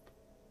Cowl,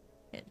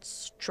 and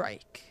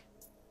Strike.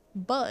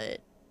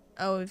 But,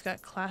 oh, we've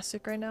got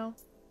Classic right now.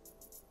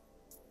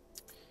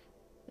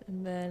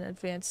 And then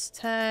Advanced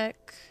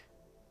Tech.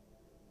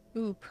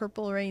 Ooh,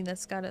 Purple Rain.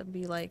 That's gotta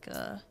be like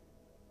a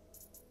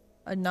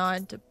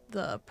nod to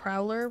the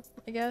Prowler,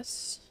 I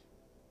guess.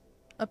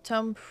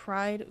 Uptown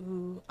Pride.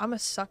 Ooh, I'm a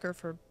sucker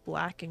for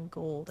black and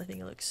gold. I think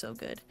it looks so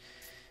good.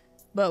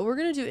 But we're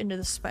gonna do Into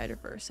the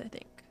Spider-Verse, I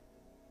think.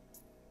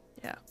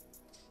 Yeah.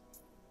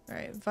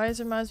 Alright,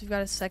 Visor Mods. We've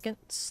got a second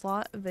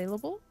slot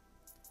available.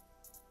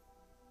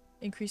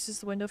 Increases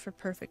the window for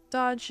perfect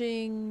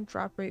dodging.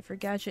 Drop rate for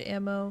gadget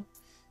ammo.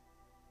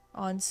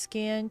 On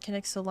scan,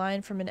 connects a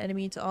line from an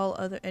enemy to all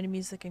other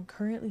enemies that can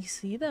currently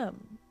see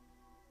them.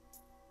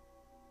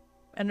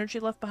 Energy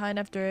left behind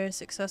after a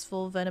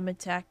successful venom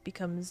attack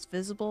becomes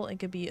visible and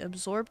can be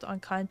absorbed on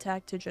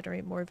contact to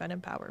generate more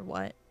venom power.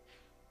 What?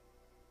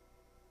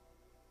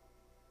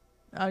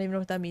 I don't even know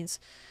what that means.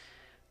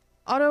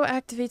 Auto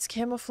activates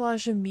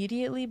camouflage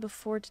immediately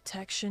before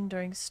detection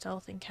during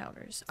stealth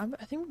encounters. I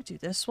think we'll do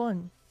this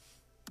one.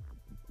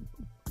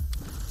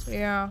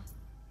 Yeah.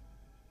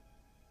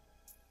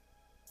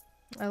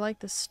 I like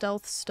the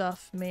stealth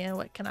stuff, man.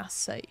 What can I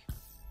say?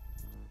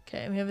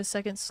 Okay, we have a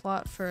second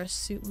slot for a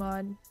suit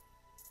mod.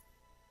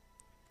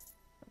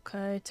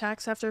 Okay,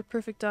 attacks after a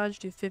perfect dodge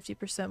do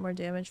 50% more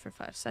damage for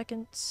 5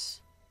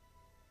 seconds.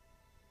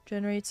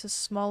 Generates a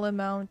small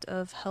amount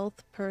of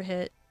health per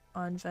hit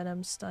on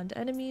venom stunned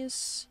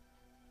enemies.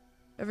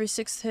 Every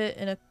 6th hit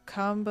in a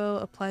combo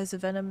applies a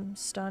venom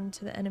stun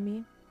to the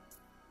enemy.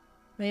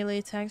 Melee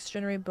attacks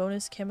generate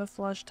bonus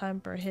camouflage time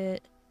per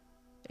hit.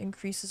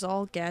 Increases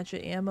all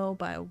gadget ammo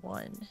by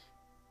 1.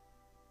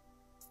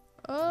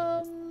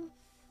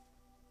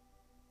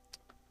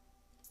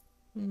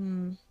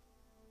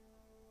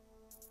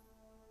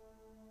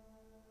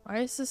 Why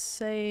does this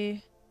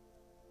say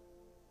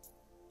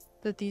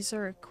That these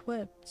are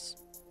equipped.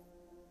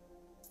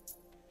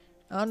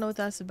 I don't know what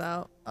that's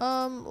about.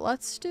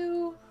 Let's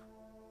do...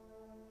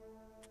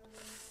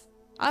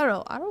 I don't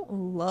know. I don't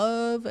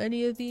love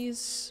any of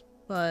these,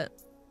 but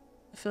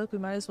I feel like we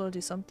might as well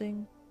do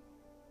something.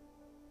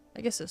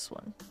 I guess this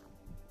one.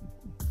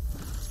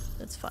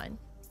 That's fine.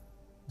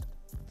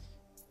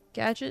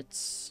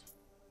 Gadgets.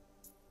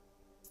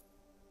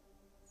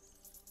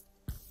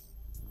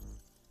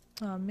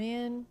 Oh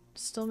man,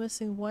 still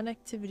missing one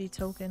activity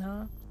token,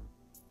 huh?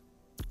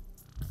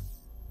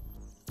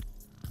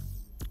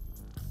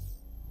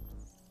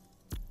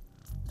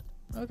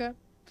 Okay.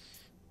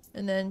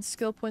 And then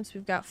skill points,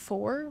 we've got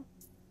 4.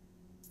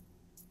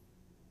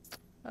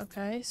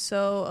 Okay,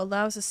 so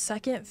allows a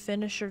second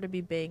finisher to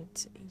be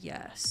banked.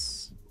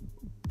 Yes.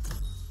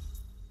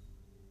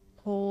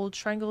 Hold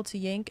triangle to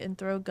yank and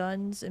throw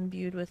guns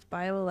imbued with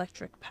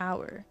bioelectric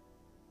power.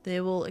 They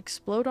will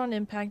explode on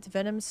impact,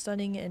 venom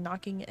stunning and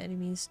knocking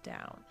enemies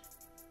down.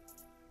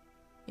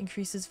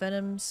 Increases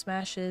venom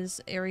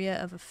smashes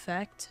area of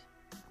effect.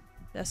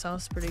 That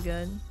sounds pretty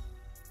good.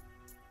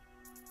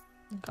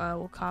 Okay,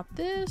 we'll cop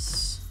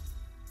this.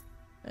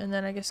 And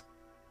then I guess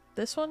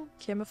this one,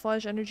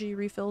 camouflage energy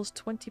refills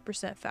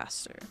 20%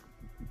 faster.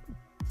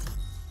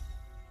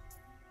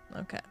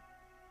 Okay.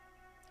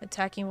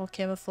 Attacking while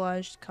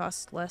camouflaged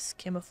costs less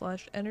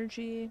camouflage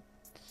energy.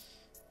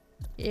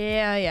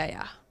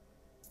 Yeah.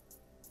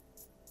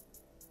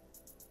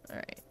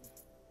 Alright.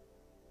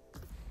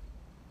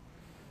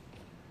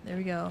 There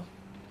we go.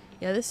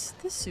 Yeah, this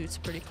suit's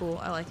pretty cool.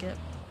 I like it.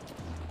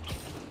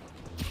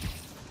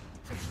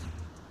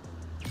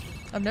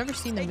 I've never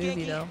seen the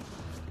movie though.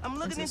 I'm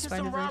looking into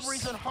some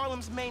robberies on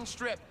Harlem's main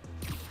strip.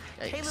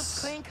 Caleb's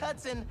Clean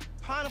Cuts and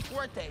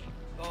Panafuerte.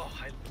 Oh,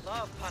 I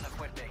love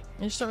Panafuerte.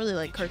 I just don't really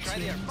like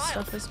cartoon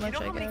stuff as much, you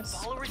know how I guess.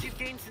 many followers you've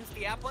gained since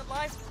the app went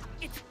live?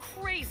 It's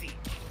crazy.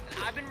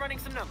 I've been running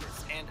some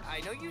numbers, and I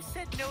know you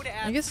said no to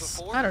ads I guess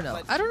before, I don't know.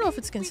 but I don't know if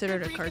it's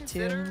considered a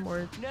cartoon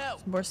or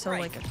more so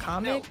right. like a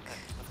comic. No,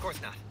 of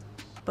course not.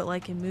 But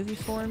like in movie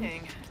form.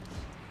 Dang.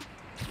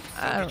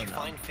 So I did don't you know.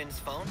 find Finn's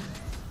phone?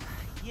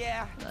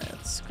 Yeah.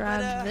 Let's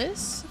grab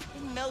this.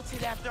 It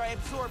melted after I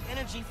absorbed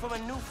energy from a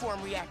new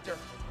form reactor.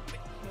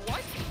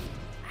 What?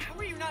 How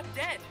are you not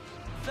dead?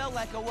 Felt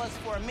like I was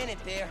for a minute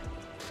there.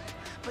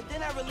 But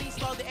then I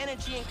released all the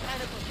energy in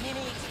kind of a mini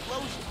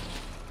explosion.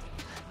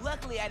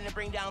 Luckily, I didn't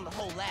bring down the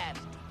whole lab.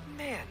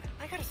 Man,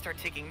 I gotta start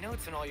taking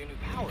notes on all your new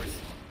powers.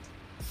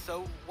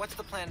 So, what's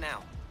the plan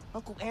now?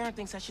 Uncle Aaron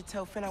thinks I should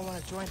tell Finn I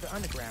want to join the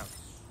underground.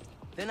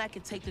 Then I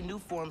can take the new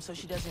form so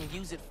she doesn't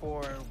use it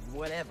for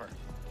whatever.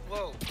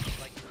 Whoa,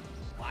 like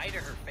lie to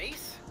her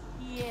face?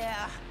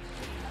 Yeah,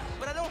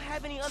 but I don't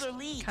have any other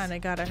leads. Kinda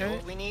gotta You know hurt.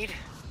 what we need?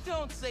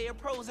 Don't say a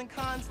pros and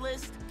cons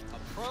list.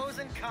 A pros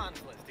and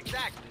cons list,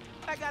 exactly.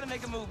 I gotta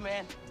make a move,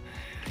 man.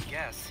 I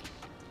guess.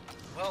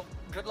 Well,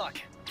 good luck.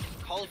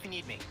 Call if you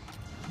need me.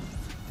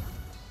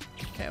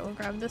 Okay, we'll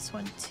grab this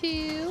one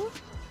too.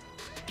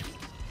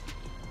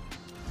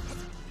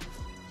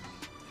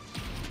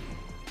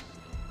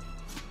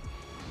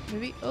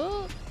 Maybe.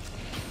 Oh,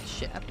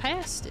 shit! I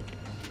passed it.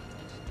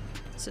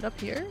 Is it up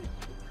here?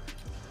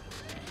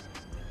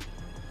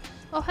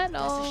 Oh, That's the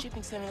hello.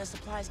 shipping center that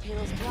supplies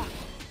Caleb's block.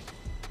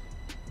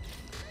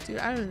 Dude,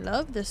 I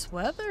love this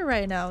weather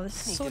right now. This I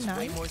is think so there's nice.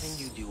 way more than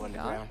you do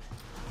underground.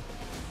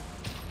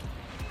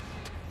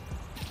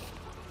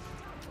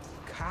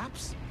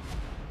 Cops?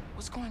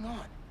 What's going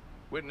on?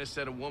 Witness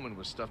said a woman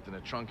was stuffed in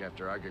a trunk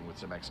after arguing with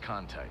some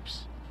ex-con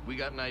types. We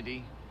got an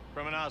ID?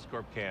 From an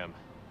Oscorp cam.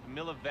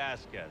 Camila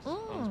Vasquez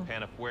owns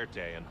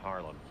Panafuerte in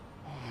Harlem.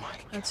 Oh my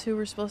God. That's who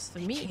we're supposed to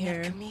meet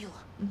here. Camila.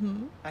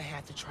 Mm-hmm. I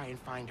had to try and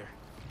find her.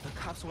 The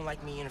cops won't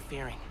like me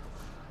interfering.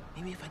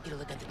 Maybe if I get a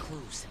look at the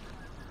clues.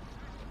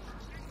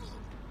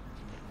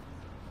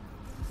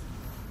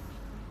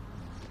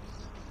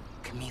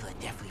 Camila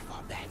definitely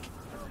fought back.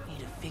 Need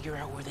to figure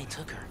out where they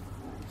took her.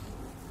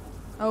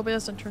 I hope it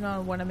doesn't turn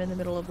on when I'm in the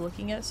middle of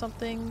looking at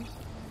something.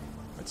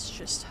 Let's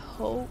just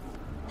hope.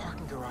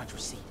 Parking garage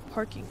receipt.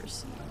 Parking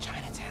receipt.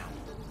 Chinatown.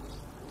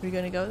 We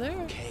gonna go there?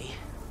 Okay.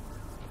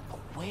 But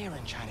where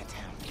in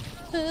Chinatown?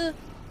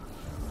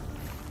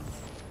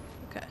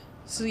 Okay.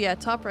 So yeah,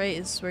 top right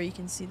is where you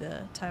can see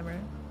the timer.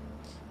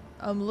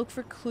 Look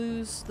for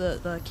clues,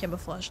 the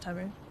camouflage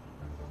timer.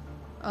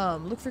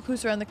 Look for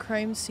clues around the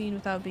crime scene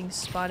without being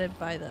spotted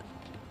by the...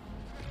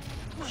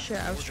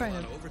 Shit, I was trying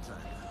to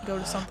go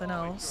to something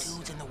else.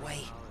 Dude's in the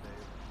way.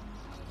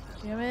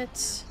 Damn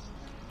it.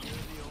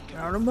 Get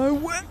out of my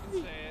way!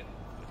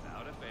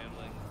 Without a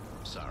family.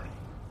 Sorry.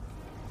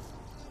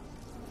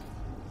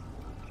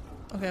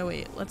 Okay,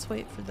 wait. Let's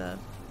wait for the...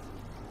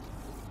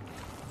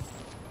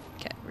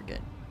 Okay, we're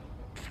good.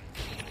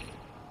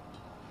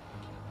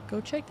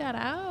 Go check that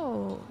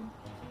out.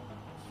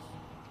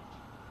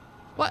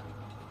 What?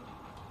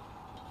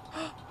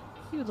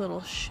 You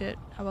little shit.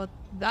 How about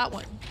that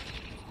one?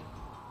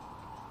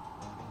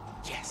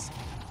 Yes.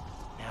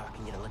 Now I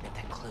can get a look at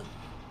that clue.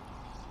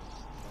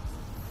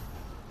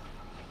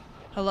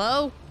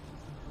 Hello?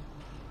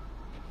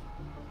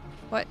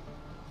 What?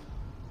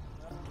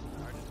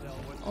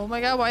 Oh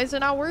my god, why is it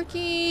not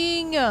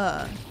working?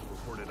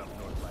 Reported up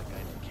north like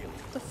I killed.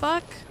 The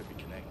fuck? Could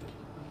be connected.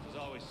 There's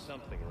always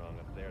something wrong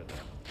up there, though.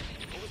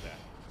 What was that?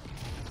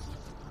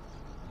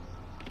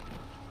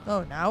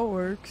 Oh, now it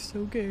works.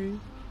 Okay.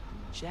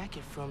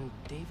 Jacket from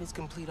David's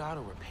Complete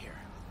Auto Repair.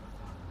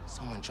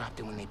 Someone dropped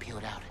it when they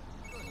peeled out.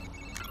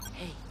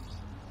 Hey,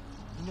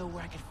 you know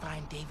where I could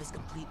find David's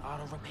Complete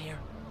Auto Repair?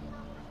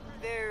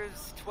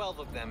 There's 12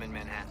 of them in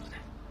Manhattan.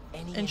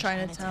 Any In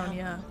Chinatown,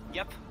 yeah.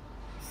 Yep.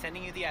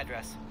 Sending you the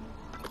address.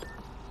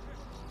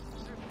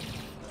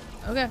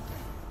 Okay.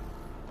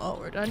 Oh,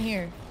 we're done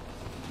here.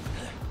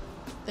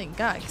 Thank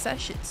God, because that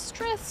shit's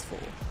stressful.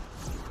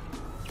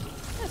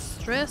 That's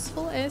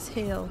stressful as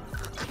hell.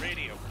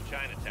 Radio from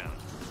Chinatown.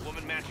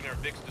 Woman matching our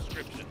Vic's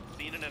description.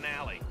 Seen in an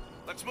alley.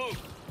 Let's move.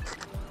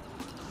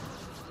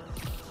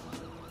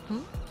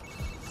 Hmm?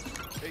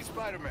 Hey,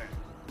 Spider-Man.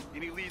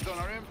 Any leads on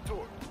our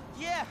inventory?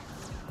 Yeah.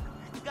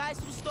 The guys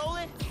who stole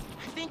it,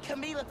 I think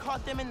Camila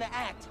caught them in the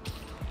act.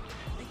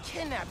 They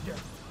kidnapped her.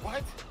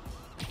 What?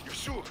 You're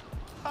sure?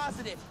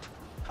 Positive.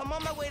 I'm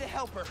on my way to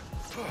help her.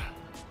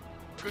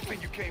 Good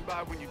thing you came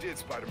by when you did,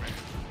 Spider-Man.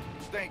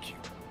 Thank you.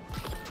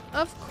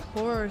 Of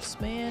course,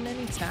 man.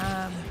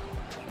 Anytime.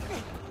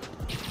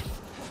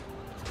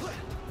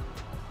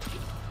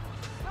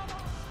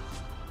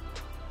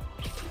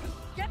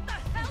 Get the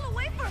hell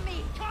away from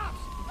me! Cops!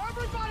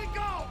 Everybody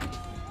go!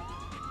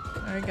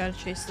 Alright, gotta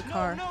chase the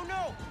car. No,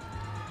 no!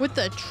 With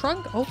the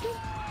trunk open?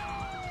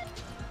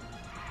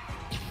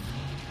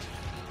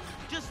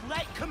 Just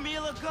let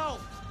Camila go!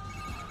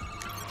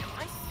 Am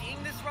I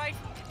seeing this right?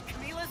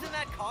 Camila's in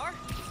that car?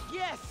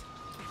 Yes!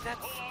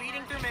 That's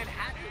speeding through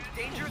Manhattan,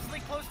 dangerously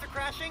close to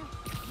crashing?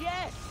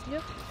 Yes!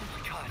 Yep. Oh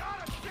my god.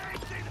 Not a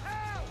chance in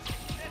hell!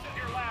 This is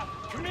your last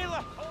warning.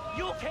 Camila,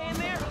 you okay in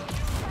there?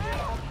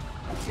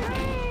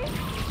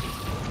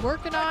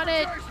 Working on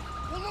it.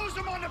 We'll lose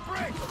him on the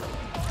bridge!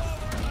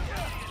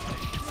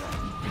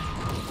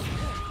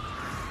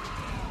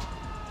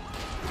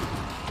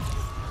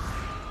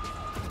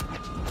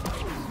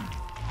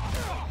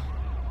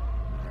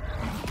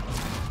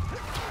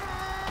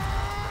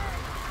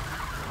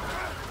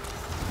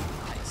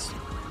 Nice.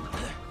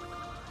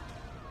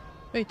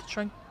 Wait, the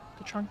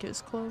trunk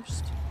is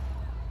closed.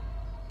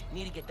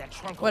 Need to get that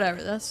trunk open.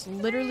 Whatever, that's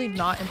literally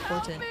not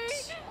important.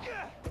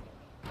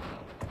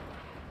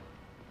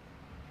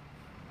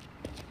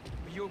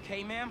 Are you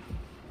okay, ma'am?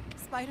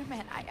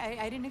 Spider-Man,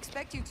 I didn't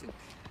expect you to.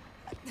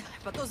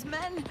 But those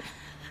men,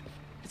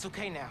 It's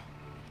okay now.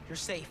 You're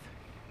safe.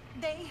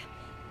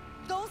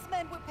 those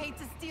men were paid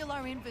to steal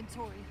our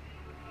inventory.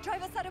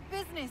 Drive us out of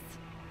business.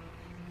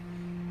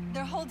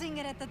 They're holding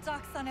it at the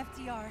docks on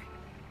FDR,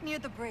 near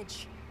the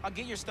bridge. I'll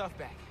get your stuff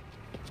back.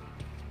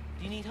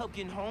 Do you need help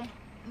getting home?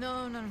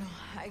 No.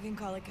 I can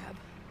call a cab.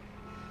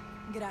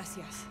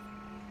 Gracias.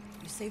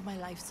 You saved my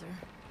life, sir.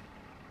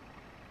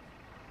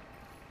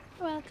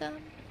 Welcome.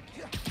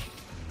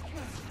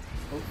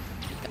 Oh,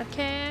 got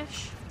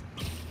cash.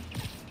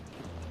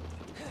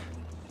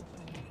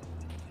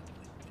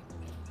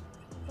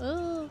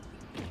 Oh.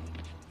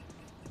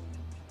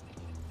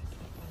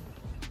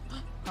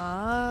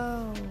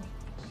 Oh.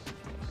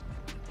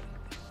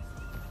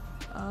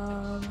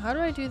 How do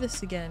I do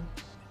this again?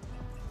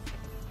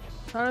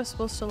 I thought I was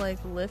supposed to like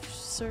lift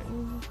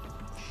certain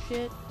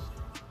shit.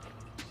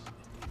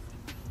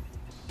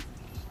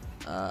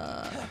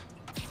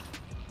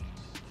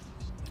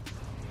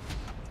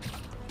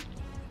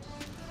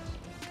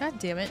 God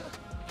damn it.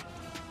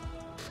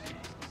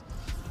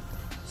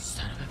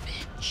 Son of a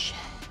bitch.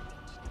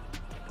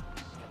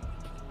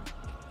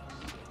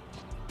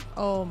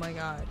 Oh my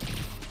god.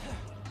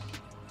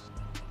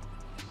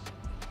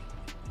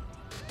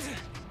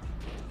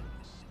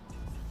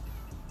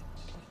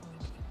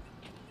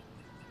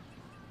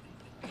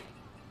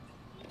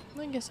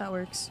 I guess that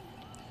works.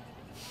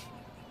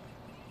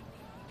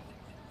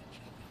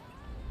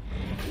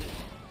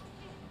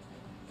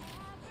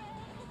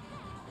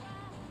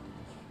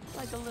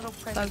 Like a little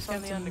Thought I present was from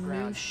gonna the have to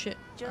underground. move shit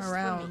Just for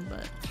around, me.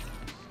 but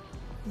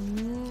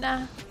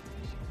nah.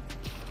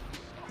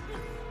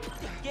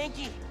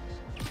 Yankee,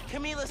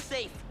 Camila's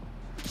safe.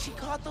 She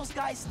caught those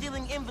guys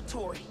stealing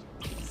inventory.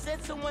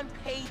 Said someone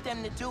paid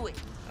them to do it.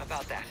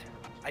 About that,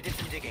 I did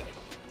some digging.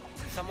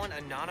 Someone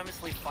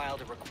anonymously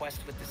filed a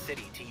request with the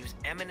city to use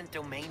eminent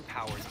domain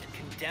powers to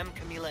condemn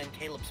Camila and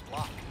Caleb's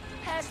block.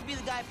 Has to be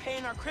the guy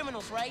paying our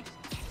criminals, right?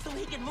 So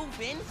he can move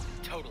in?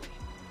 Totally.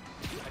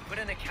 I put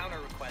in a counter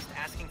request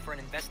asking for an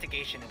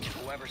investigation into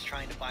whoever's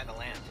trying to buy the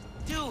land.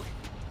 Dude,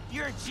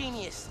 you're a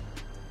genius.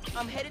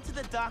 I'm headed to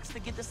the docks to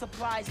get the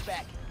supplies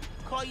back.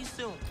 Call you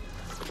soon.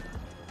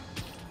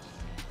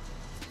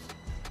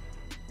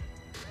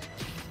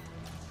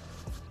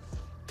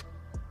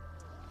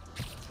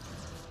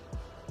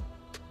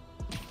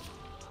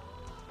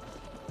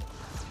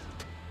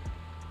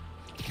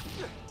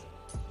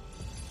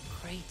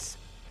 Crates.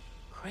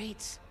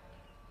 Crates.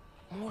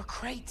 More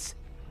crates.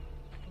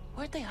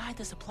 Where'd they hide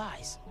the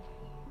supplies?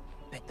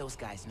 Bet those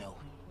guys know.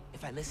 If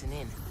if I listen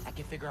in, I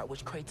can figure out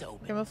which crate to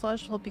open.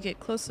 Camouflage will help you get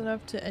close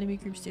enough to enemy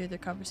groups to hear their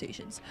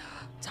conversations.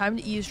 Time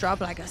to eavesdrop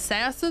like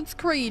Assassin's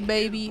Creed,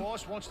 baby. The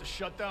boss wants to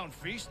shut down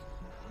Feast.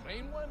 The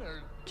main one,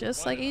 or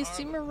just like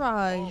AC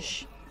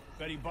Mirage. Oh,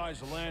 bet he buys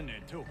the land there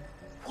too.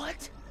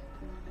 What?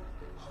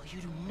 Oh, you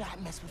do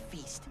not mess with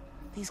Feast.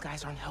 These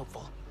guys aren't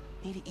helpful.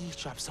 Need to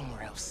eavesdrop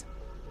somewhere else.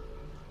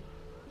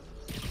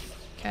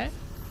 Okay.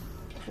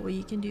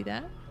 We can do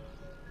that.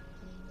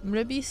 I'm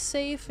gonna be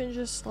safe and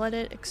just let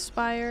it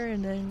expire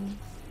and then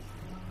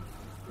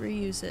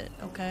reuse it.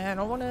 Okay, I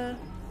don't wanna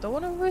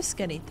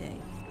risk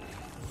anything.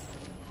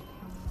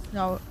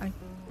 No, I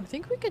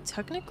think we could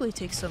technically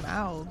take some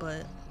out,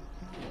 but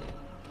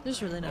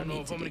there's really no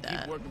need to do that. I don't know if I'm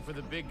gonna keep working for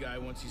the big guy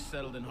once he's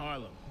settled in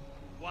Harlem.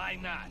 Why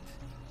not?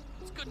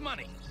 It's good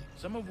money.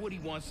 Some of what he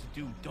wants to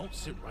do don't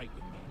sit right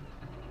with me.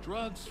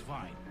 Drugs,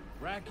 fine.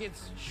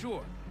 Rackets,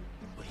 sure.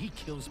 But he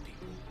kills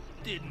people.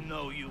 Didn't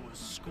know you was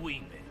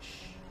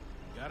squeamish.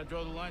 Gotta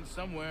draw the line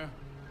somewhere.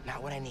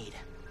 Not what I need.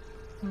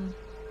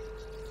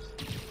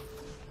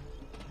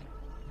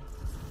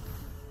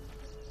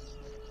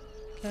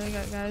 Okay, we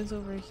got guys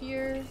over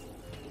here.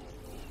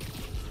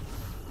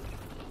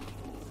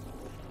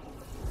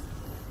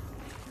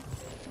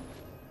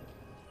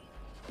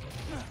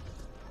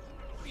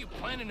 What are you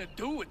planning to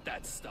do with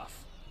that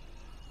stuff?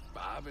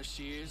 Barber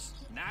shears?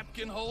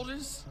 Napkin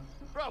holders?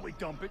 Probably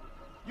dump it.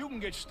 You can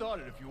get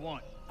started if you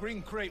want.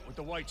 Green crate with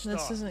the white star.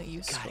 This isn't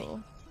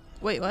useful.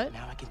 Wait, what?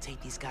 Now I can take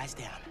these guys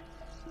down.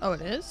 Oh, it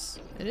is?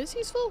 It is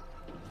useful?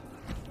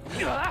 Bet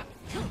you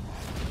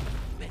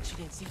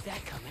didn't see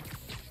that coming.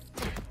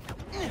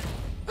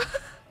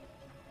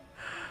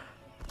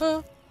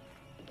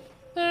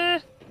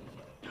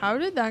 How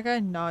did that guy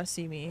not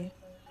see me?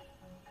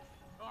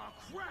 Oh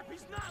crap,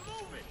 he's not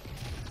moving.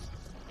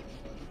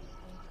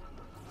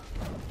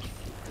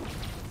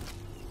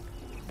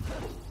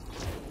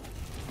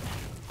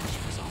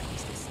 It was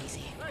always this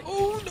easy.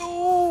 Oh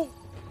no!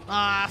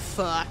 Ah,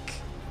 fuck.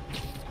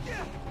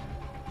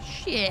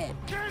 Shit.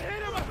 Can't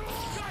hit him!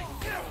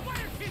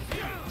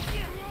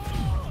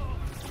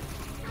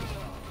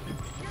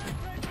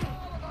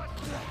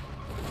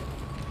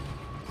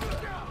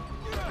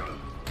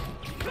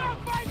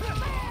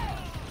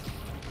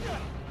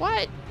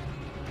 What?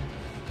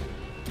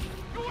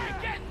 You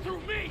ain't getting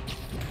through me!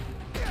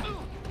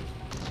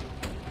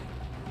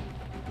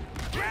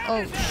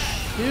 Oh,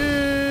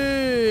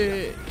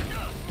 shit.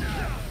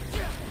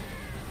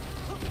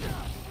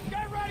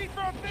 Get ready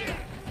for a beat!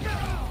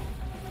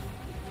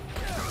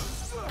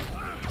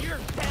 You're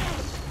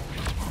dead!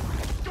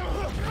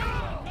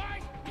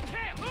 You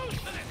can't lose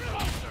to this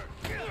monster!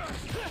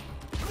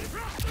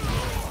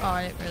 Oh,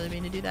 I didn't really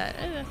mean to do that.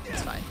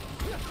 It's fine.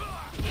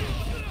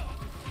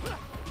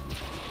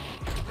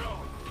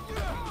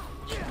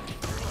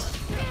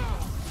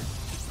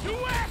 You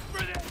asked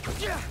for this!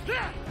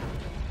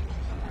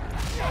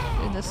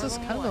 Dude, this is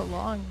kind of a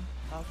long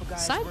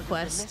side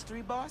quest.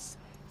 Mystery boss?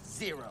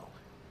 0.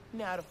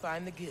 Now to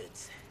find the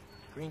goods.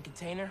 Green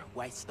container,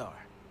 white star.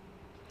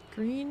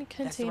 Green That's the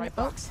container. right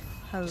box.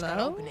 Oh, Just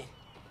gotta hello? open it.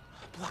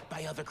 Blocked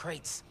by other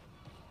crates.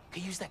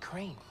 Could use that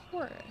crane. Of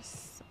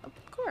course. Of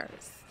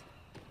course.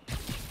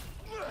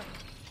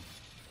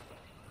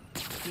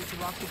 Need to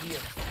lock the gear.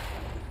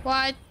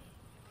 What?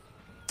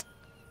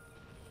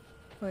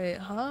 Wait,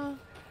 huh?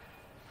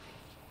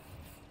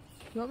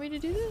 You want me to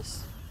do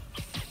this?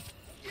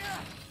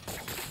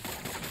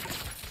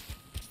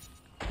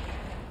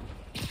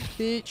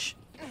 Bitch.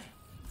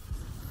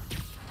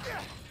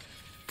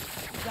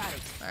 Got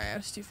it. Alright, I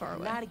was too far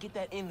away. Now to get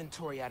that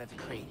inventory out of the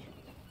crate.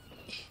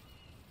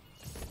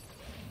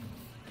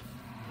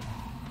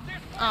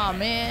 Aw,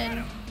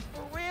 man.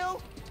 For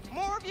real?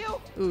 More of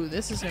you? Ooh,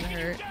 this is gonna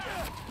hurt.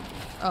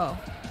 Oh,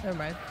 never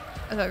mind.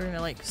 I thought we were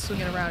gonna like swing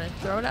it around and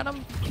throw it at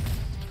him.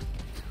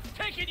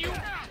 Taking you!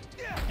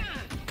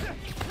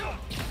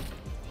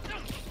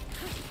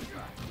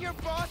 Your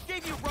boss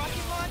gave you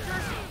rocket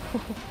launchers?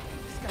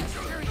 This guy's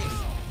serious.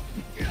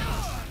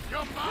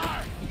 You're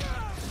fired!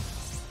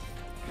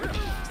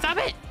 Stop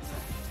it!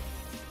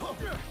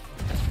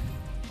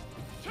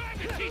 Time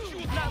to teach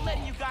you. Not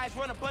letting you guys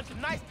run a bunch of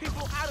nice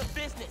people out of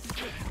business.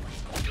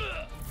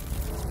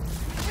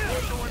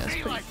 That's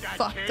pretty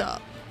fucked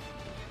up.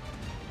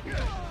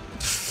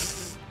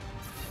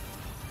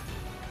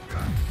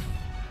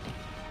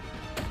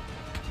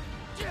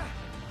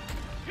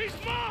 He's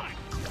mine!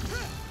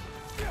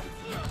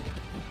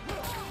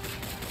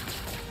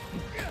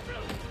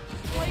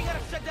 Why you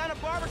gotta shut down a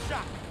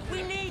barbershop?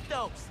 We need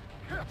those.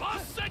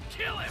 Boss said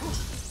kill him!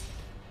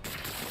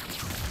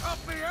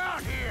 Help me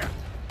out here!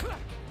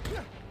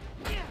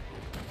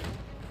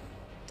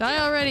 Die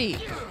already!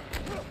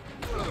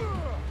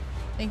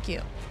 Thank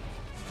you.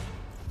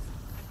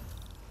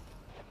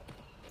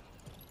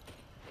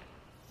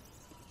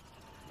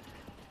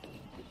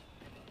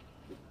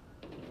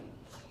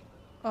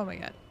 Oh my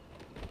god.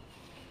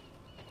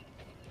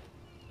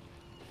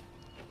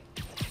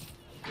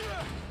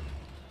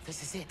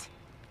 This is it.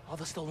 All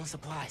the stolen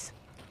supplies.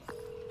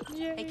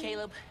 Yay. Hey,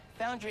 Caleb.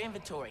 Found your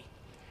inventory.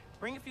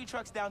 Bring a few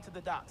trucks down to the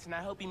docks, and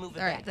I hope you move it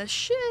All right, back. that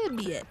should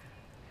be it.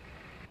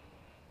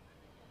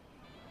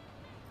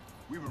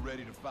 We were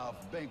ready to file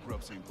for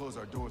bankruptcy and close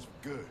our doors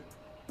for good.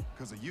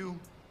 Because of you,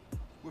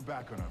 we're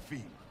back on our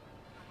feet.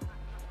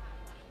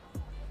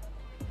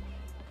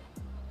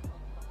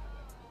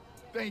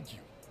 Thank you.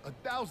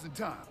 1,000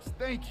 times.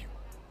 Thank you.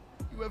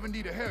 You ever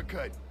need a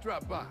haircut,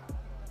 drop by.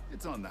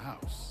 It's on the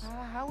house.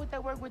 How would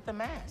that work with the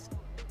mask?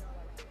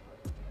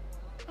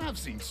 I've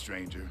seen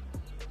stranger.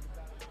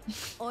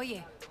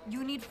 Oye,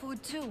 you need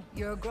food too.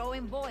 You're a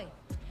growing boy.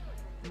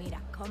 Mira,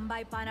 come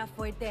by Pana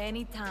Fuerte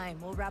anytime.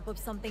 We'll wrap up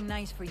something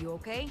nice for you,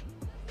 okay?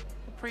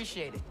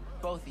 Appreciate it,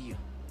 both of you.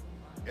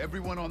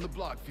 Everyone on the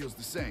block feels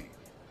the same.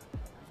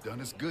 You've done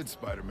us good,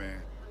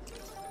 Spider-Man.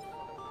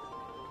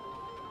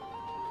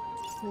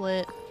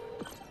 Lit.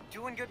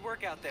 Doing good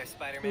work out there,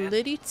 Spider-Man.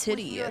 Litty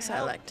titty, as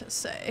I like to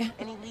say.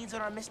 Any leads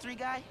on our mystery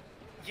guy?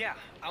 Yeah,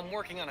 I'm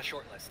working on a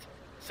short list.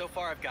 So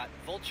far, I've got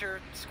Vulture,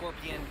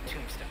 Scorpion,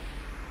 Tombstone.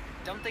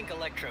 Don't think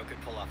Electro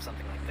could pull off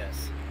something like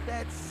this.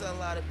 That's a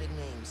lot of big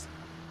names.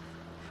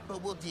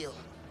 But we'll deal.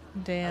 I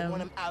Damn.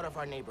 want him out of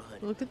our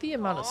neighborhood. Look at the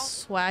amount of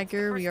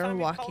swagger we are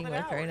walking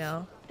with right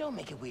now. Don't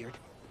make it weird.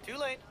 Too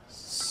late.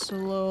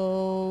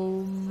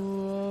 Slow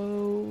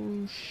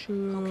motion.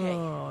 Okay,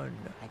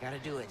 I gotta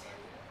do it.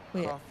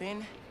 Wait. Call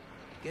Finn,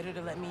 get her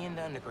to let me in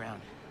the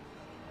underground.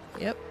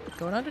 Yep,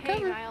 going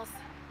undercover. Hey, Miles.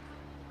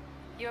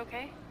 You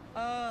okay?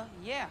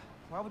 Yeah.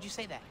 Why would you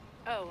say that?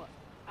 Oh,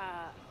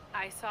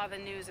 I saw the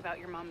news about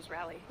your mom's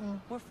rally.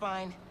 We're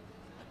fine.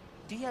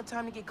 Do you have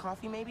time to get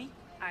coffee, maybe?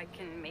 I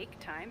can make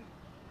time.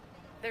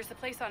 There's a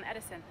place on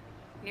Edison,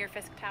 near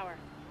Fisk Tower.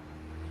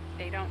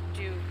 They don't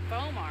do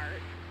foam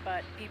art,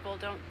 but people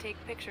don't take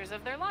pictures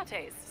of their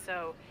lattes,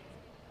 so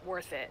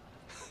worth it.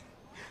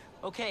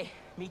 Okay,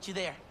 meet you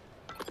there.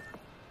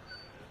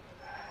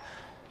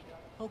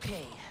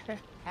 Okay.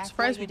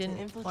 Surprised we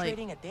didn't like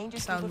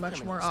sound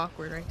much more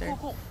awkward right there.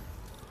 Cool.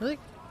 Really?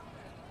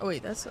 Oh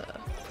wait, that's a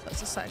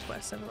side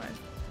quest. Never mind.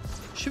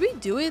 Should we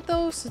do it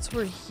though, since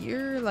we're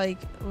here? Like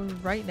we're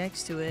right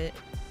next to it.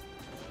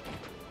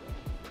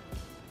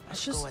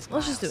 Let's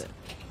just do it.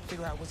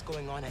 Figure out what's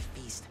going on at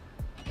Feast.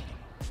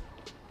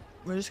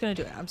 We're just gonna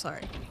do it. I'm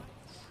sorry.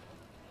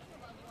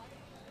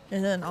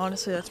 And then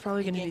honestly, that's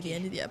probably gonna be the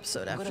end of the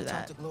episode I'm after gonna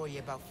that. talk to Gloria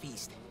about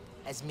Feast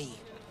as me,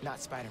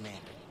 not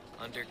Spider-Man.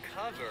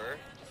 Undercover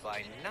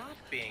by not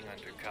being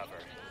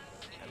undercover.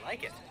 I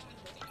like it.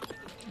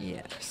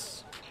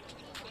 Yes.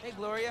 Hey,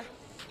 Gloria.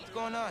 What's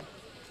going on?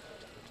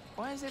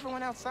 Why is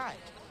everyone outside?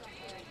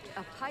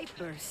 A pipe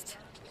burst.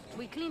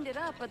 We cleaned it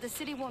up, but the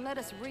city won't let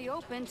us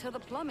reopen till the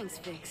plumbing's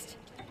fixed.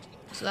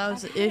 So that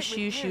was the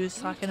issue she was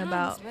talking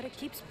about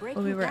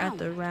when we were at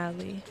the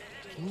rally.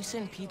 Can you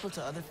send people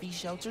to other Feast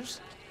shelters?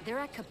 They're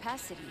at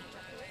capacity.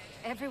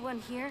 Everyone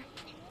here,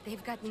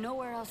 they've got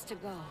nowhere else to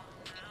go.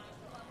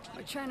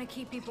 We're trying to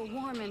keep people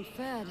warm and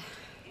fed,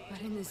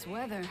 but in this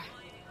weather...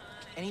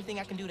 Anything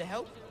I can do to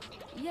help?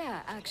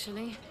 Yeah,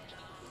 actually.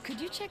 Could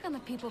you check on the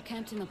people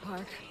camped in the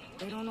park?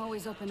 They don't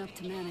always open up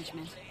to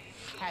management.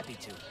 Happy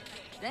to.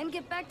 Then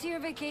get back to your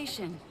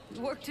vacation.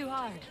 You work too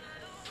hard.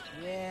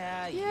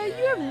 Yeah, you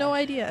have no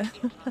idea.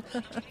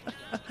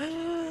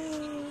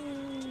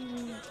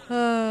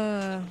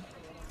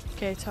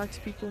 Okay, talk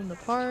to people in the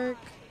park.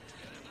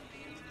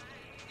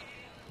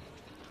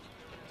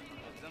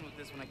 I was done with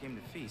this when I came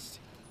to Feast.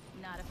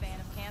 Not a fan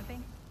of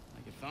camping?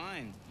 I get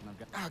fine.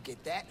 I'll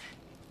get that.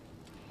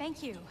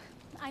 Thank you.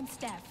 I'm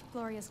Steph,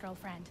 Gloria's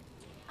girlfriend.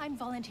 I'm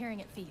volunteering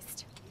at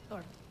Feast.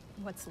 Or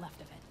what's left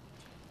of it.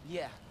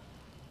 Yeah.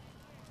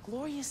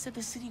 Gloria said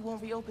the city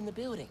won't reopen the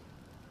building.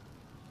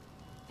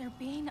 They're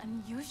being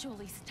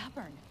unusually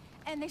stubborn.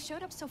 And they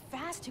showed up so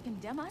fast to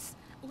condemn us,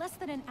 less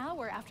than an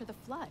hour after the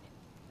flood.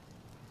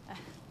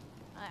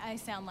 I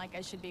sound like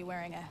I should be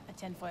wearing a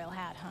tinfoil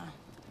hat, huh?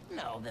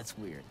 No, that's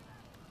weird.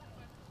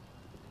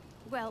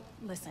 Well,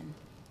 listen.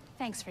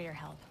 Thanks for your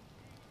help.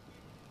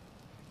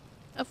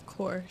 Of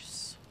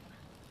course.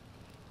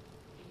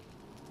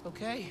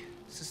 Okay,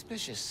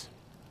 suspicious.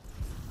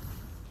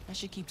 I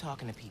should keep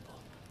talking to people.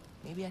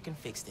 Maybe I can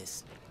fix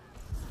this.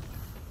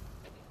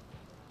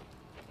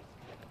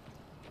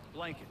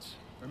 Blankets,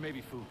 or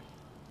maybe food.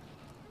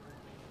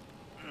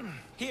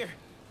 Here,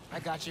 I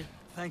got you.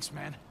 Thanks,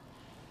 man.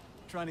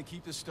 Trying to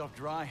keep this stuff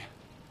dry.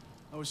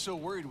 I was so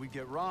worried we'd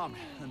get robbed,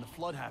 and the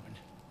flood happened.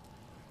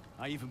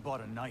 I even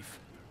bought a knife.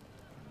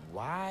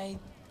 Why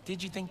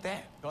did you think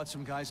that? Got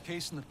some guys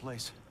casing the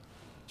place.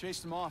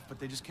 Chased them off, but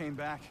they just came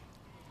back.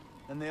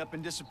 Then they up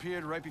and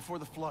disappeared right before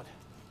the flood.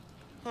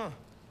 Huh.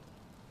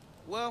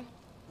 Well,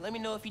 let me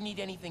know if you need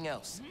anything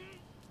else.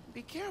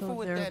 Be careful Oh,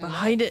 with they're that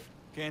behind knife. it.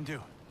 Can do.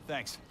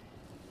 Thanks.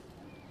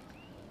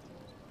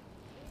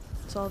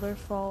 It's all their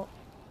fault.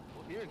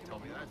 Well, here, tell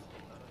me that.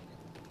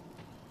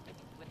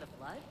 With the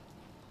flood?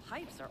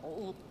 Pipes are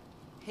old.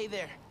 Hey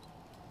there.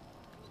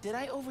 Did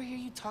I overhear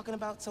you talking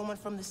about someone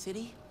from the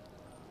city?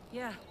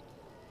 Yeah.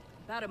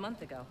 About a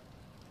month ago.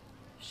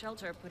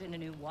 Shelter put in a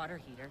new water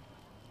heater.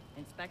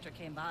 Inspector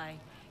came by.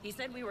 He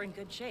said we were in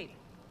good shape.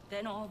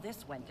 Then all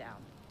this went down.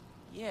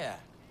 Yeah.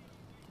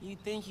 You'd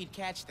think he'd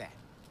catch that.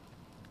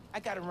 I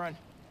gotta run.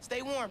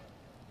 Stay warm.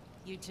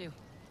 You too.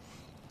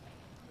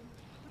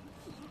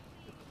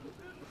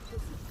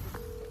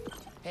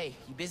 Hey,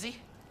 you busy?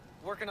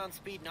 Working on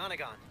Speed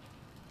Nonagon.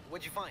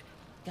 What'd you find?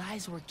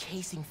 Guys were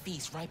casing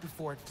Feast right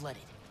before it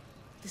flooded.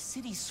 The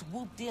city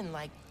swooped in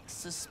like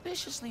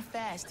suspiciously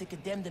fast to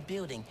condemn the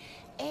building,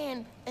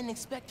 and an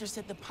inspector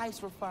said the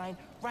pipes were fine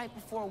right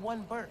before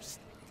one burst.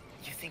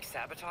 You think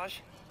sabotage?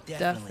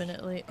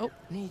 Definitely. Oh.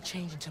 Need to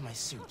change into my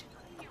suit.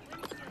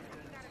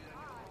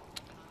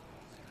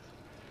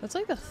 That's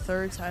like the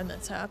third time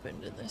that's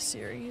happened in this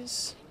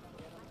series.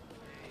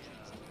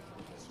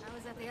 I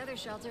was at the other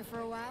shelter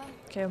for a while.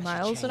 Okay,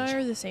 Miles and I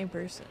are the same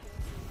person.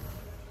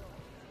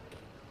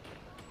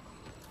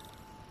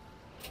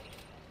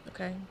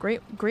 Okay,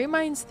 great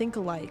minds think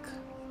alike.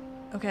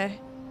 Okay.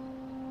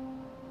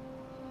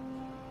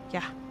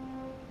 Yeah.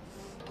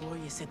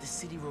 Gloria said the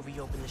city will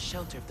reopen the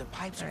shelter if the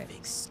pipes are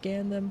fixed.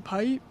 Scan them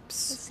pipes.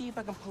 Let's see if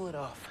I can pull it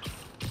off.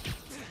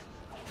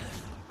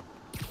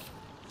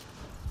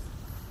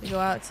 We go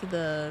out to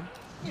the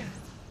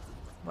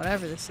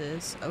whatever this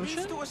is.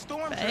 Ocean? To a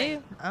storm Bay?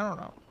 drain. I don't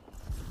know.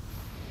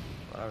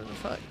 Whatever the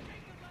fuck.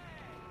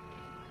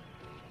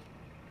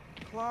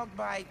 Clogged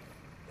by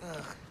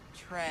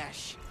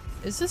trash.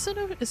 Is this the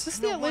No wonder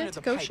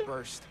Atlantic the Ocean? pipe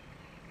burst.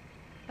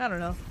 I don't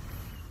know.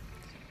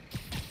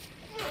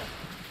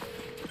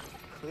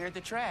 Cleared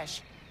the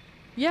trash.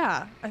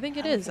 Yeah, I think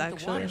it How do you is think the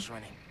actually. water's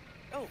running?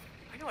 Oh,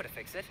 I know how to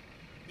fix it.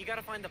 You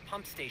gotta find the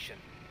pump station.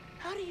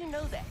 How do you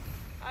know that?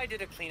 I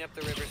did a Clean Up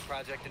the Rivers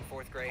project in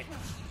 4th grade.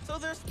 So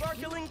they're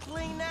sparkling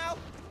clean now?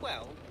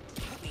 Well,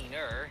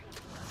 cleaner.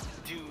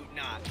 Do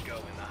not go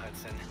in the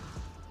Hudson.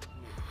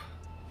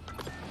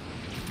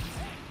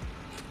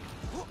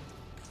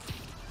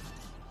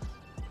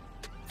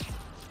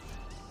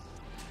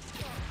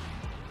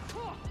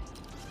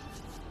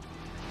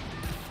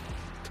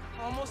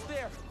 Almost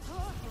there.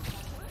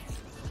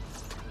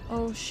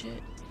 Oh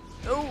shit.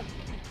 Oh!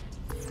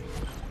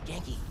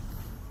 Genki.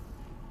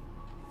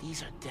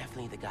 These are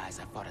definitely the guys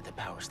I fought at the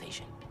power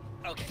station.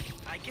 Okay,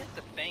 I get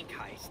the bank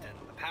heist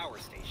and the power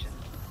station,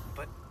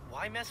 but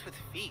why mess with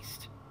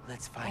Feast?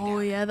 Let's find Oh out.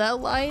 yeah, that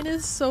line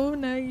is so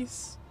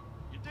nice.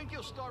 You think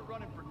he'll start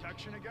running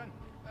protection again?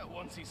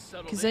 Once he's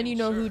settled Cause then in, you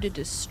know sure. who to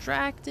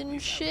distract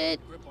and shit.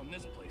 Grip on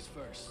this place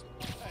first.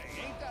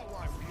 Hey, ain't that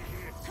why we're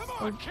here? Come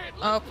Oh, on,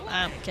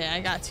 kid. okay, I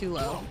got too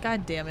low.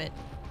 God damn it.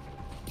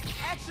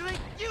 Actually,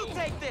 you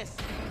take this.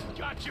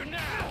 Got you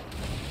now.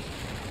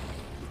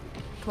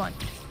 Come on.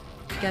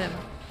 Get him.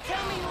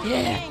 Tell me who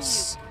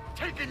Yes.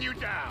 Taking you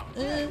down.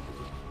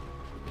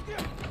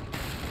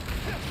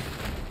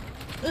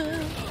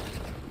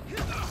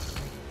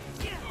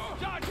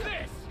 Dodge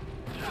this!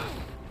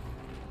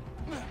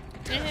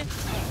 I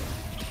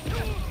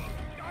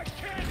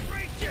can't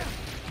reach you.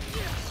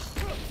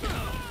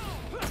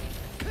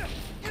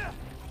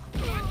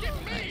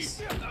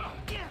 Nice.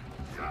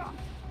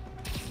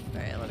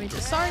 Alright, let me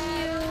disarm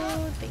you.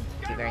 Thank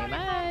you very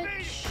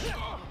much.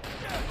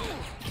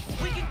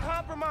 We can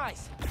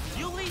compromise.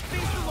 You leave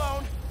Feast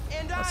alone,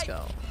 and Let's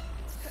go.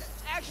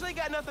 actually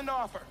got nothing to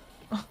offer.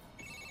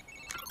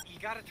 You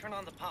gotta turn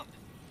on the pump.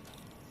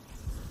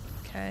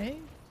 Okay.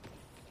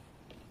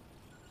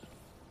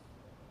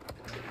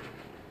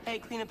 Hey,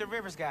 Clean Up the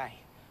Rivers guy.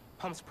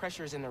 Pump's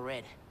pressure is in the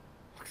red.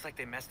 Looks like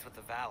they messed with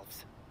the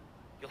valves.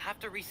 You'll have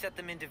to reset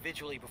them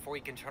individually before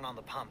you can turn on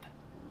the pump.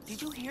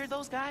 Did you hear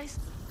those guys?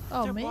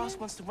 Oh, Their man. boss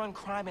wants to run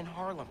crime in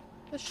Harlem.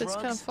 That shit's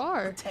kind of Drugs,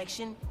 far.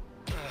 protection.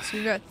 So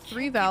we got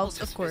 3 valves,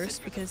 Just of course,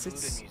 visit for the because food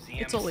it's and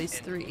museums always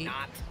and 3.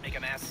 Not make a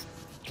mess.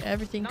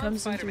 Everything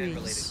comes in Non-Spider-Man 3s.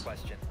 related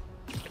question.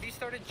 Have you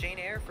started Jane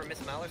Eyre for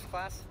Miss Maller's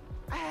class?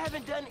 I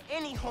haven't done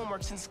any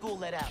homework since school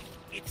let out.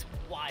 It's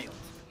wild.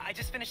 I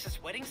just finished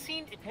this wedding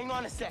scene. Hang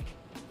on a sec.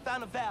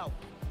 Found a valve.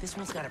 This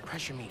one's got a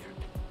pressure meter.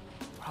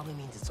 Probably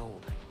means it's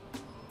old.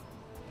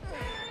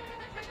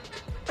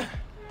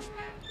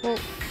 Well,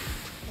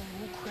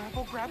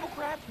 Oh crap, oh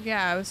crap.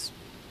 yeah, I was...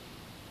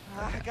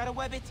 I gotta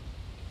web it.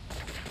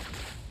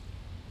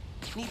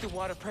 Need the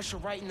water pressure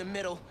right in the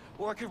middle,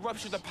 or it could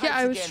rupture the pipes Yeah,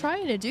 I was again.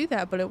 trying to do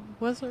that, but it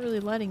wasn't really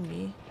letting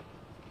me.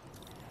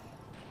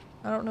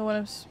 I don't know what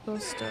I'm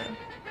supposed to...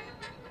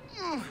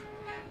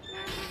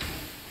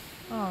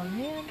 Oh,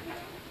 man.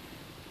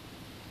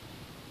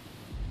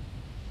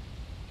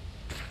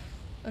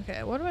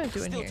 Okay, what am I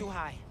doing Still here? too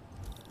high.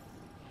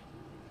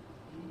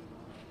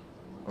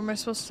 Or am I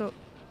supposed to...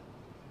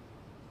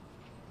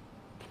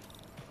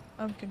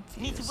 I'm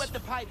confused. Need to wet the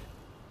pipe.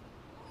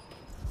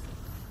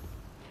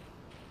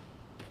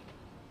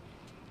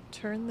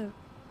 Turn the...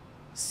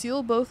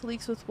 Seal both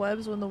leaks with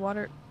webs when the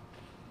water...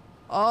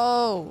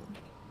 Oh!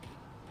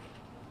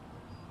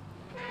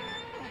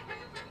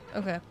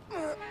 Okay.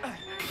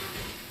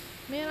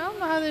 Man, I don't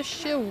know how this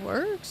shit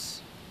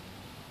works.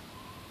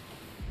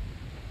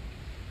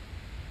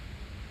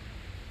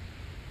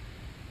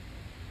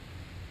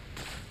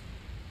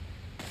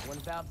 One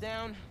valve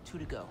down, 2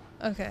 to go.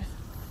 Okay.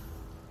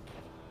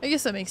 I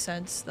guess that makes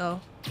sense, though.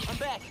 I'm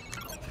back.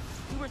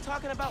 We were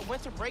talking about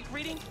winter break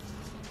reading?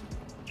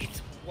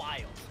 It's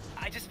wild.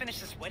 I just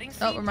finished this wedding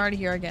scene. Oh, I'm already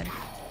here again.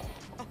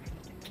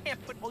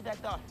 Can't put Hold that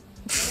thought.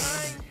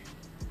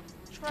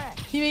 Trash.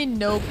 He made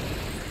no...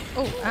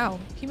 Oh, ow.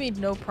 He made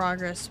no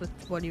progress with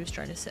what he was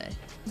trying to say.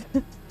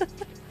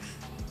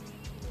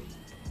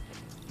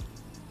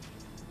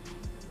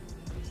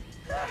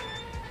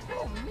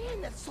 Oh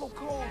man, that's so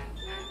cold.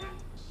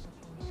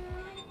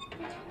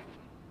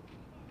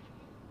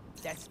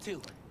 That's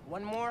two.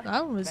 One more.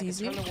 That one was and I can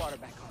easy. Turn the water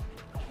back on.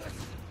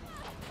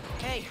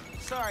 Hey,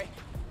 sorry.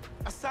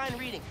 A sign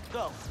reading.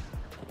 Go.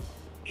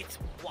 It's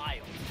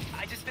wild.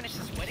 I just finished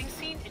this wedding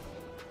scene.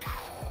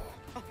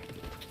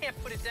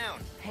 Can't put it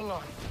down. Hang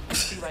on.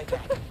 Be right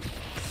back.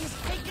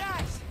 Hey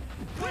guys,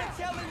 wanna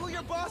tell me who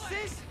your boss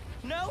is?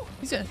 No?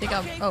 He's gonna think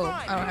I'm... Okay, Oh,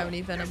 fine. I don't have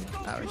any venom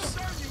powers.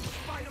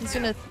 He's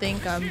gonna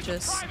think I'm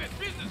just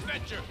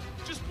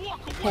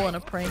pulling a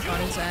prank on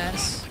his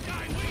ass.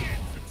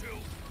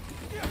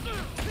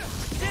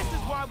 This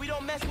is why we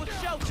don't mess with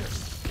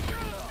shelters.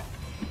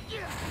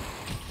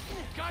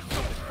 Got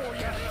something for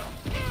you.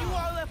 If you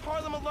all left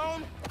Harlem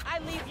alone,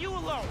 I'd leave you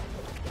alone.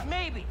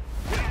 Maybe.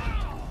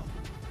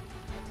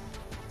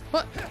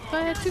 What?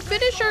 I had two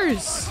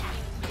finishers!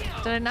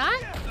 Did I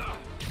not?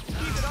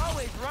 You could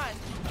always run.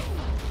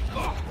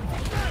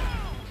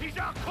 He's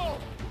out cold.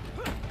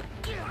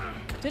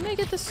 Didn't I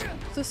get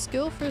the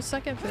skill for the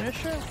second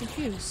finisher? I'm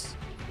confused.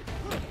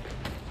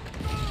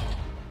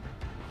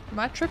 Am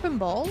I tripping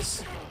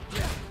balls?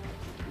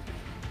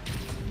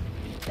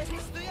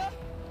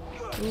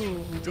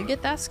 Ooh, we did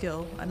get that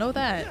skill. I know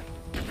that.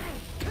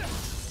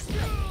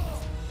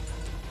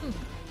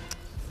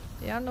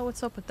 Yeah, I don't know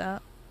what's up with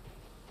that.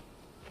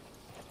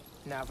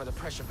 Now for the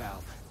pressure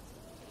valve.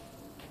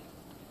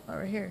 Oh,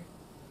 right here.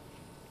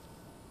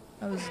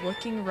 I was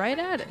looking right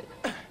at it.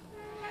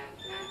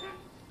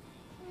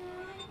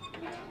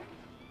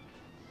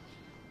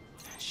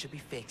 Should be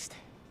fixed.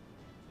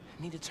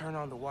 Need to turn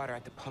on the water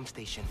at the pump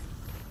station.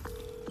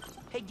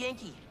 Hey,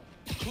 Genki,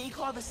 can you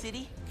call the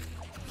city?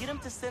 Get them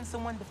to send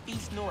someone to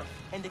Feast North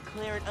and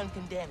declare it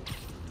uncondemned.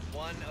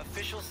 One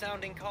official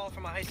sounding call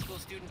from a high school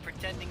student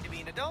pretending to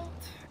be an adult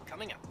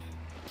coming up.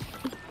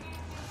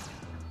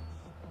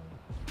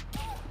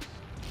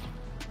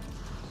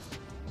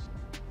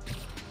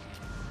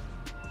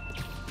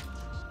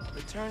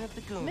 Return of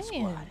the Goon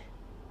Squad.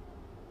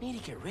 Need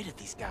to get rid of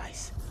these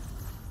guys.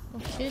 No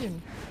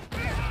kidding.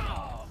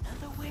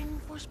 Another win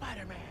for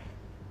Spider-Man.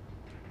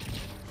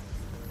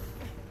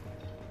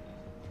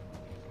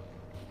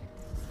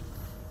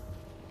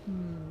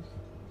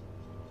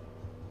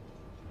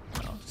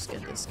 I'll just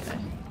get this guy.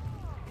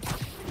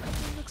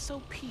 He looks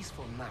so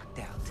peaceful knocked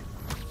out.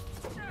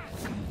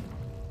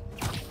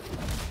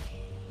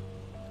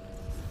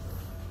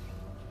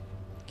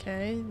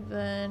 Okay,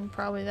 then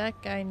probably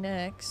that guy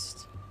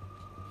next.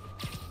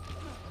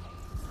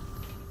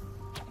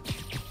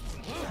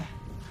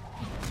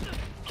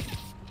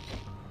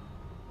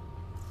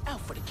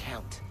 Out for the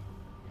count.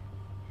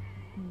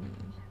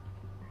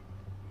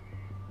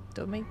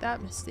 Don't make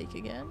that mistake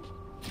again.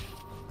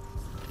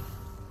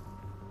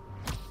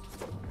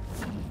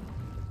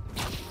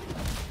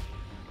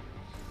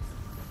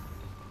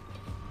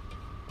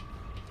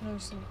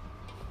 There's a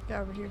guy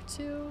over here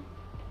too.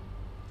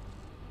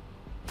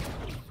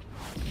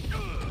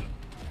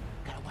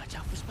 Gotta watch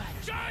out for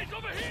spiders. Guys,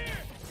 over here!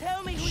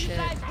 Tell me who Shit. you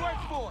guys work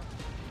for.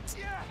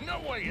 No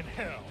way in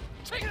hell!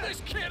 Take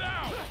this kid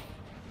out!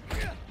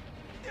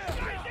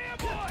 Goddamn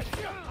boy!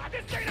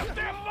 This ain't a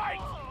fair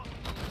fight!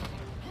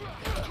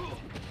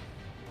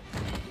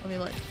 Let me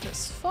let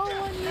this fall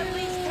on you,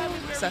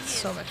 because that's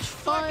so much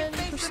fun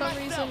for some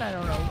reason. I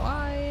don't know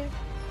why.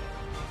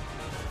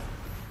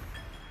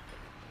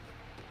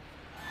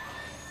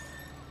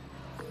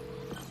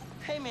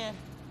 Hey man,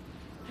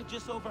 I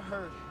just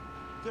overheard.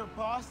 Their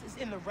boss is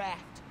in the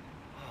raft.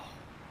 Oh,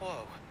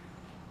 whoa.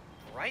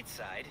 Right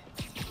side?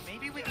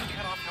 Maybe we can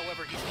cut off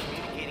however he's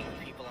communicating with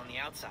people on the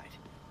outside.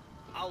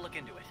 I'll look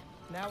into it.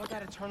 Now I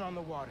gotta turn on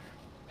the water.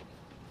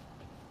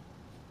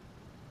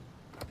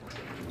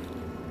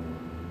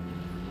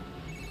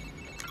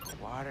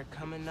 Water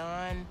coming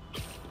on.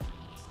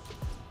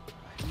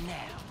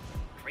 Now.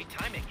 Great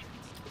timing.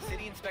 The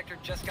city inspector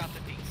just got the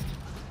feast.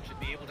 Should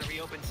be able to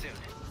reopen soon.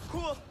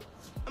 Cool.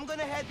 I'm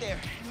gonna head there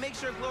and make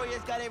sure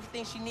Gloria's got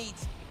everything she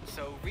needs.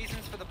 So,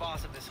 reasons for the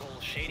boss of this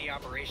whole shady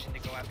operation to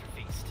go after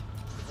Feast.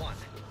 1.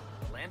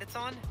 The land it's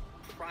on?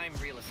 Prime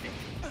real estate.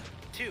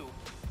 2.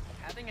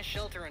 Having a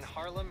shelter in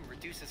Harlem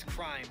reduces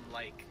crime,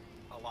 like,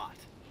 a lot.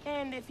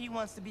 And if he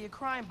wants to be a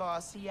crime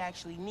boss, he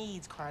actually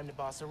needs crime to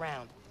boss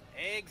around.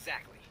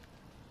 Exactly.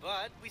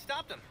 But we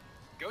stopped him.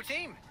 Go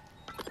team!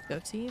 Go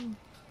team.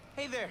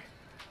 Hey there.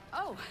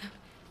 Oh,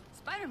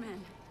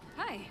 Spider-Man.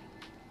 Hi.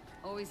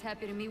 Always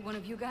happy to meet one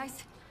of you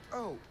guys.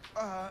 Oh,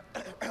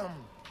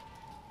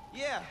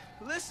 yeah,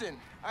 listen,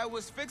 I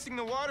was fixing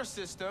the water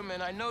system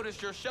and I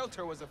noticed your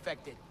shelter was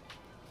affected.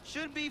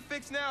 Should be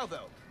fixed now,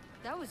 though.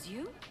 That was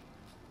you?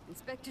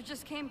 Inspector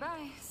just came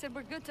by, said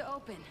we're good to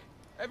open.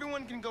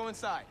 Everyone can go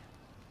inside.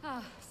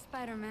 Ah,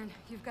 Spider-Man,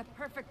 you've got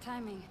perfect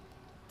timing.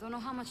 Don't know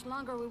how much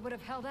longer we would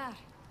have held out.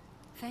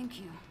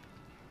 Thank you.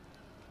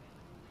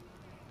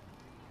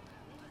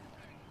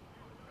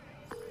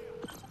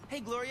 Hey,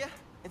 Gloria.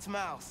 It's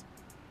Miles.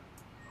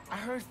 I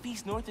heard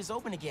Feast North is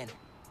open again.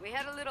 We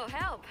had a little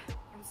help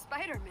from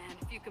Spider-Man,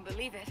 if you can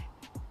believe it.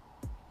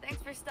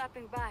 Thanks for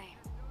stopping by.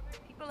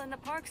 People in the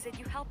park said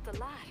you helped a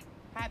lot.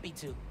 Happy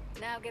to.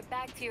 Now get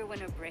back to your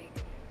winter break.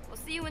 We'll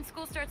see you when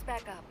school starts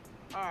back up.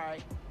 All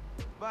right.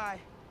 Bye.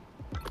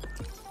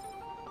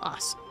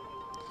 Awesome.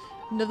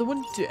 Another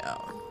one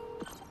down.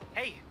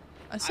 Hey,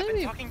 I said I've been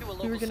we talking to a were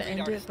local gonna street end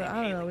it, artist but named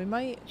I don't know. Haley. We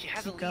might She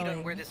has a keep lead going.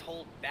 on where this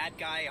whole bad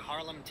guy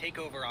Harlem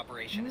takeover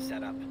operation is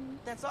set up.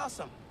 That's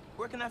awesome.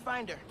 Where can I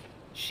find her?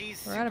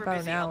 She's We're at super about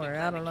busy an helping hour, I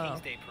plan don't the know.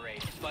 King's Day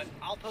parade, but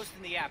I'll post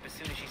in the app as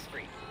soon as she's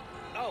free.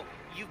 Oh,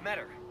 you've met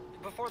her.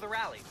 Before the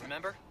rally,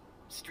 remember?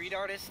 Street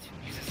artist,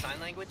 uses sign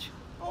language.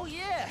 Oh,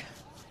 yeah.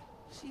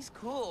 She's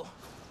cool.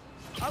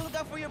 I'll look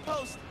out for your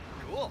post.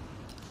 Cool.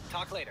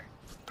 Talk later.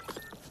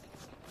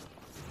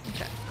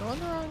 Okay, going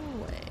the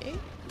wrong way.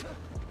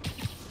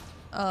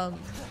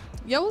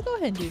 Yeah, we'll go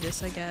ahead and do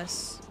this, I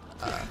guess.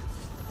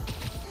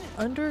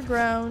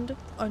 Underground,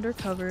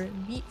 undercover,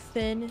 meet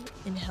Finn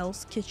in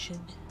Hell's Kitchen.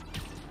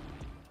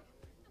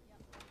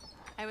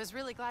 I was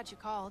really glad you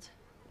called.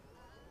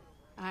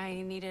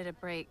 I needed a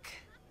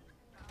break.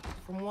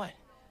 From what?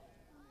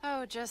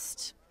 Oh,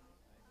 just...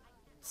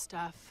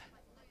 stuff.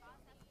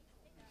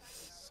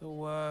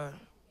 So,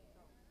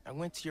 I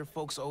went to your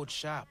folks' old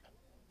shop.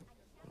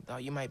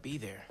 Thought you might be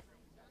there.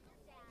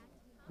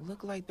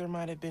 Looked like there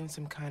might have been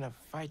some kind of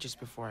fight just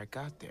before I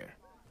got there.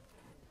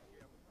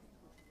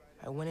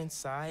 I went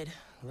inside,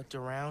 looked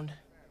around.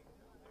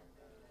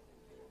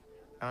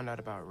 Found out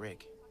about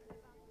Rick.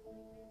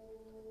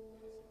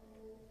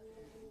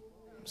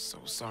 I'm so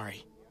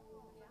sorry.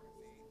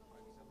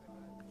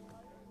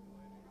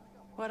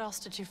 What else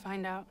did you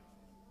find out?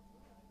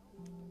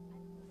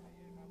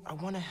 I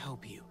want to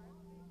help you.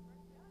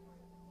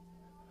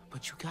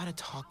 But you gotta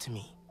talk to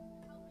me.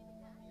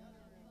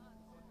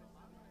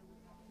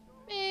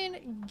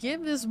 Man,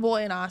 give this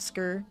boy an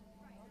Oscar.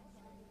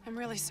 I'm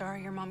really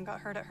sorry your mom got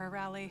hurt at her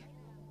rally.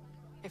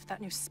 If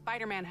that new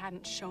Spider-Man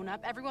hadn't shown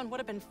up, everyone would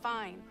have been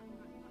fine.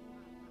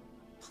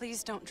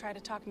 Please don't try to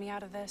talk me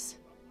out of this.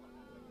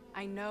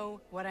 I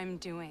know what I'm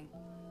doing.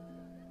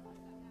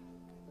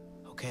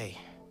 Okay.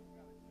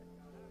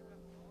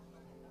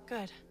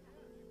 Good.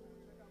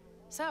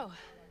 So,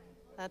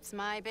 that's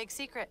my big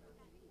secret.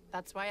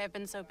 That's why I've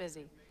been so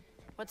busy.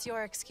 What's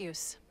your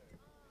excuse?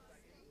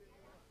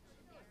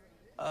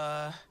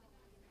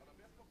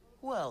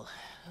 Well,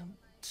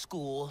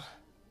 school,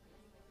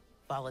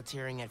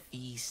 volunteering at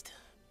Feast.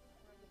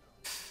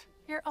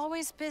 You're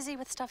always busy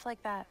with stuff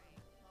like that.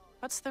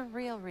 What's the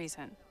real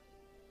reason?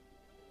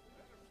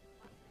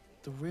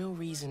 The real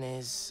reason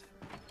is...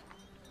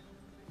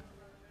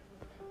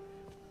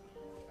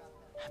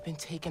 I've been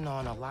taking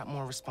on a lot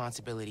more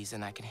responsibilities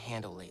than I can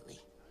handle lately.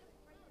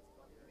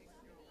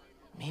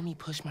 Made me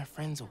push my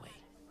friends away.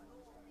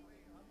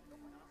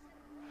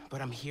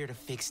 But I'm here to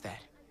fix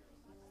that.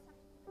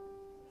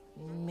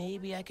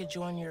 Maybe I could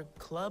join your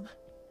club?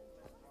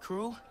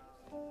 Crew?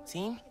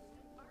 Team?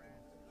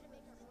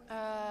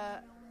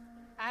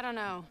 I don't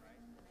know.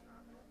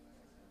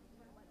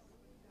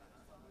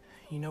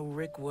 You know,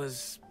 Rick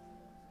was...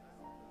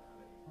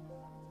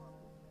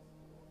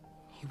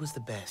 He was the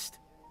best.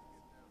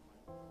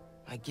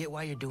 I get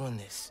why you're doing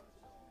this.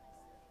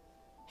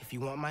 If you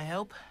want my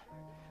help,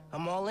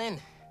 I'm all in.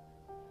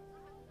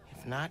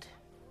 If not,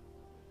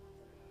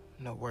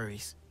 no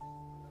worries.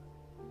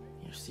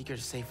 Your secret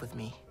is safe with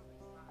me.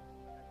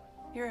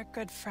 You're a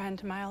good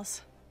friend,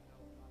 Miles.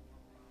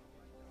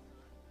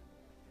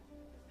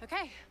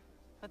 Okay,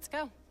 let's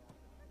go.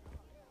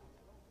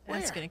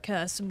 That's Where? gonna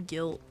cause some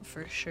guilt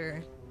for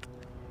sure.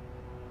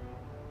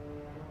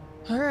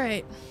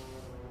 Alright.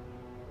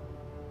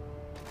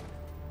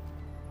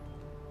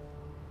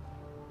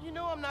 You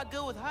know I'm not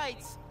good with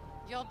heights.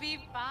 You'll be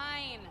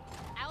fine.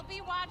 I'll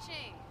be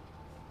watching.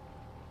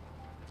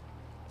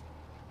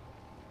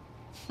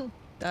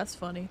 That's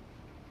funny.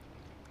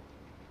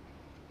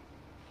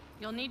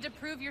 You'll need to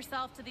prove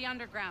yourself to the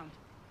underground.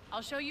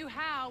 I'll show you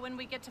how when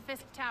we get to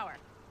Fisk Tower.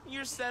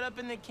 You're set up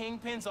in the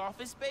Kingpin's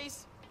office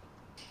space?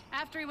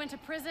 After he went to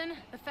prison,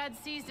 the Fed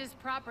seized his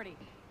property.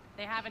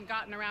 They haven't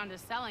gotten around to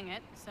selling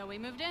it, so we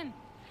moved in.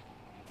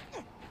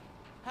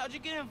 How'd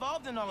you get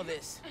involved in all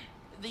this?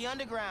 The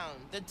underground,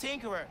 the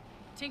Tinkerer.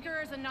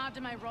 Tinkerer's a nod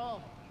to my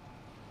role.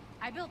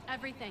 I built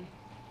everything.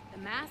 The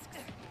masks,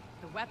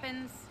 the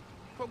weapons.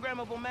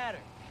 Programmable matter.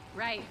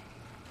 Right.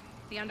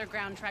 The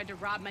underground tried to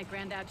rob my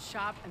granddad's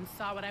shop and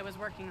saw what I was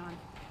working on.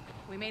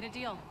 We made a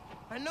deal.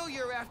 I know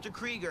you're after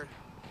Krieger,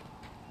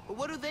 but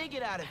what do they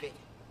get out of it?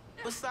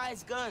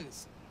 Besides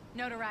guns?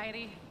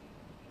 Notoriety.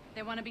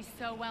 They want to be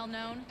so well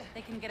known,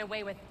 they can get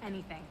away with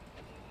anything.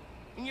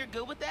 And you're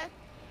good with that?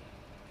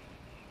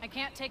 I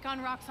can't take on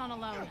Roxxon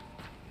alone.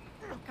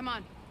 Come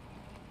on.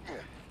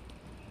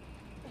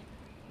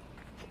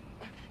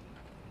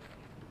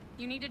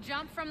 You need to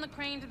jump from the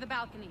crane to the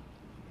balcony.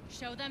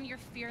 Show them you're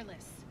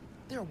fearless.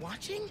 They're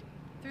watching?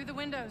 Through the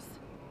windows.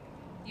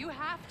 You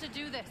have to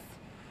do this.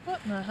 What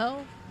in the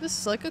hell? This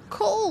is like a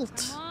cult.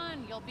 Come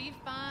on, you'll be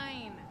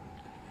fine.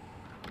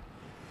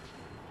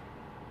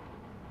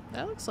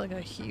 That looks like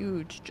a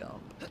huge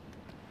jump.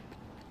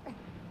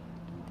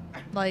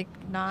 Like,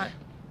 not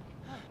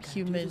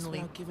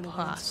humanly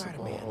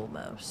possible,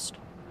 almost.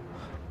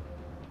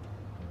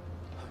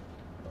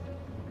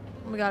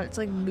 Oh my god, it's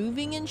like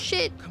moving and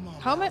shit.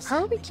 How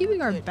are we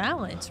keeping our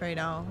balance right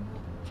now?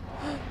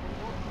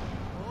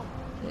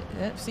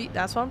 Yeah, see,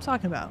 that's what I'm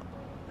talking about.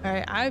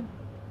 Alright,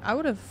 I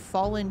would have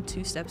fallen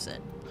 2 steps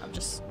in. I'm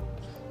just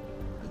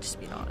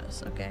being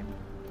honest, okay?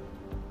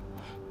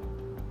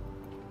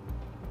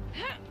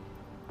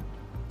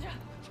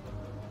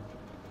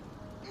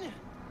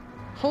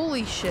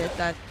 Holy shit,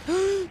 that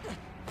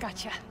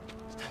Gotcha.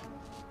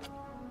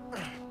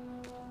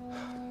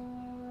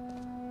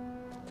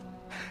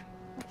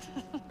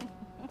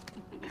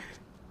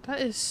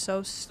 that is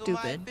so So am I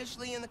stupid.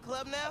 officially in the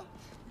club now?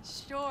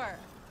 Sure.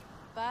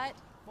 But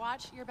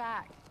watch your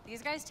back.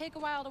 These guys take a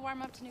while to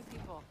warm up to new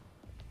people.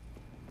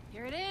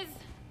 Here it is,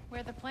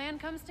 where the plan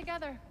comes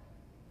together.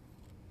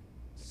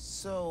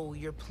 So,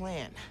 your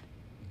plan.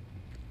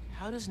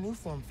 How does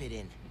Newform fit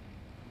in?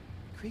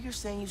 Krieger's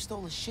saying you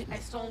stole a shipment.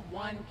 I stole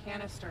 1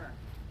 canister.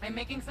 I'm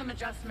making some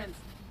adjustments.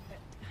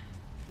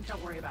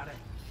 Don't worry about it.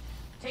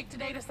 Take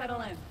today to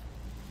settle in.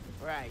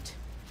 Right.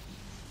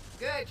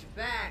 Good, you're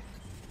back.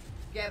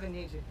 Gavin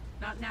needs you.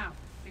 Not now.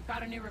 We've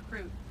got a new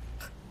recruit.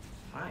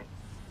 Fine.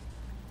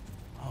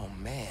 Oh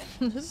man.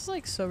 This is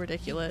like so You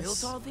ridiculous.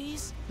 built all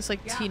these? This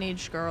like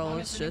teenage girl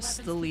is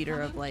just the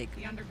leader of like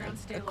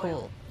a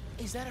cult.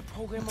 Is that a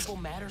programmable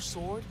matter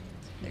sword?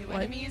 New What?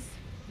 enemies,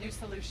 new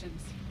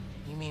solutions.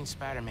 You mean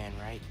Spider-Man,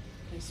 right?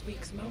 This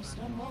week's most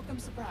unwelcome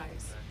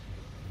surprise.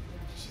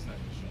 She's not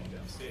gonna show him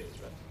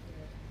downstairs, right?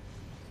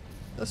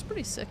 That's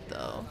pretty sick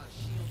though.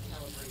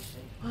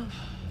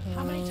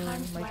 How many Oh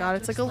times do my I god, have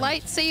it's to like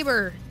a explain?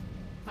 lightsaber,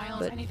 Miles,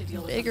 but I need to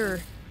deal with bigger.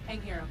 something.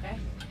 Hang here, okay?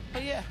 Oh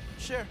yeah,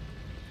 sure.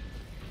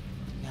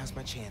 Now's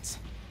my chance.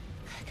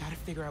 Gotta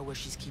figure out where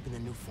she's keeping the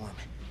new form.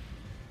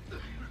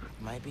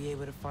 Might be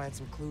able to find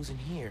some clues in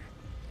here.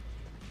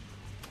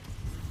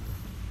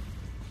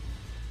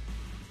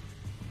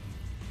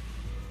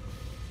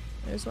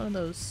 There's one of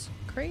those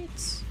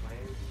crates.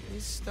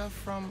 Is stuff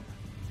from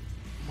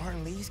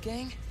Martin Lee's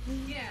gang?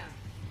 Yeah,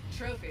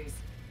 trophies.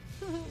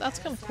 That's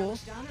kind of cool.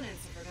 Dominance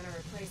if we're gonna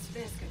replace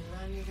Fisk and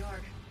run New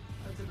York.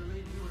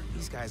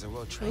 These guys are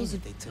well trained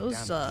if they took down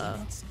Those the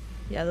demons.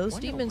 yeah, those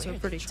Wonder demons where are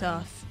they pretty train.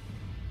 tough.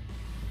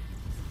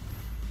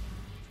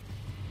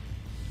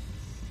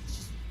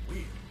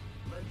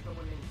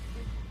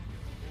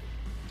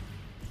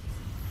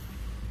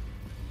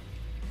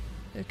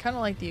 They're kind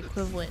of like the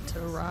equivalent to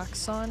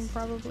Roxxon,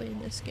 probably, in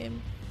this game.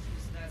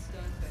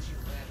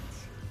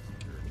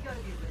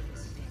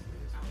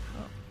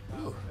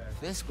 Ooh,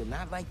 Fisk would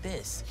not like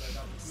this.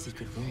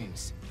 Secret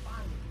rooms.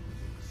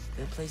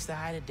 Good place to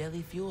hide a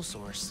deadly fuel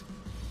source.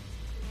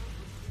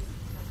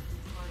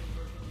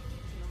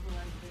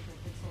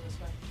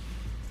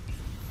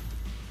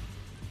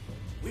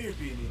 Weird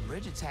being in.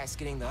 Bridge attack's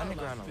getting the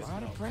underground a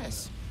lot of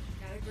press.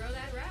 Gotta grow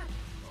that rap.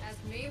 Ask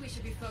me, we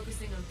should be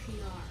focusing on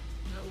PR,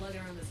 not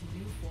lugging around this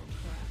new form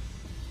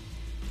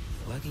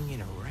crap. Lugging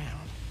it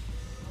around.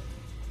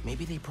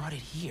 Maybe they brought it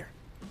here.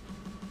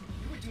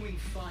 You were doing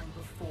fine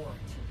before.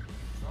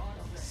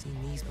 Seen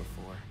these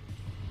before.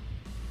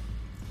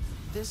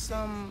 This,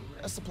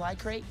 a supply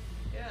crate?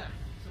 Yeah,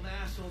 some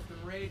asshole's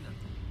been raiding them.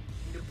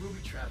 Need to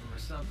booby trap them or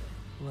something.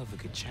 Love a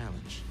good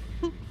challenge.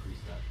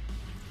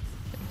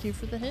 Thank you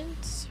for the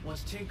hints.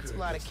 Once Tinker It's a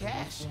lot of gets the new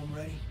cash. form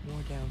ready.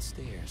 More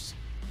downstairs.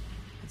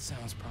 That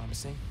sounds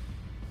promising.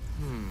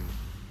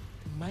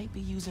 They might be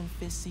using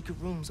Fisk's secret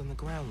rooms on the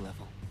ground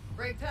level.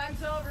 Break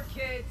time's over,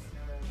 kids.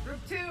 Group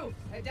 2,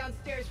 head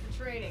downstairs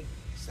for training.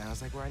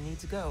 Sounds like where I need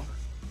to go.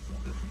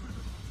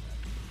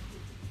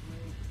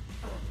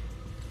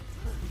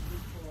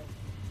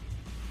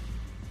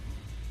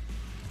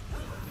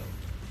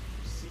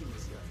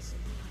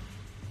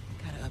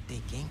 Gotta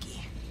update Genki.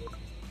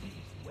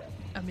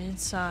 I'm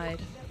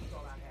inside.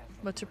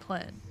 What's your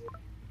plan?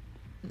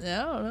 I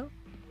don't know.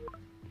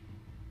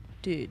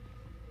 Dude.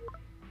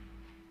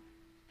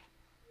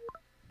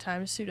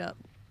 Time to suit up.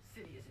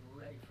 City isn't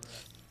ready for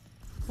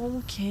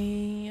us.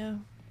 Okay.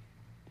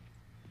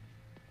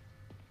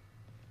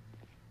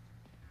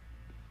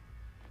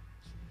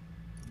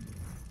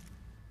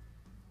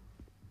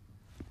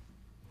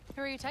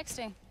 Who are you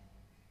texting?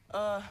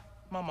 My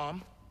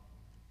mom.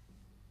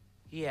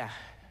 Yeah,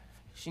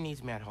 she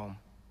needs me at home.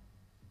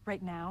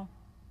 Right now?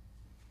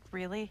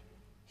 Really?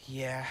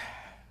 Yeah,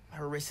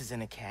 her wrist is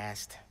in a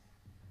cast.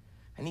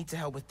 I need to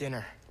help with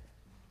dinner.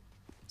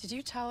 Did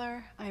you tell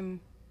her I'm...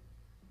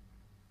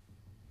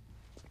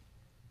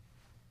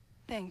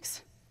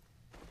 Thanks.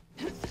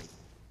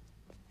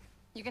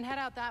 You can head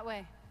out that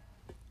way.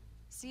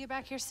 See you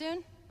back here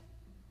soon?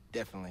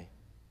 Definitely.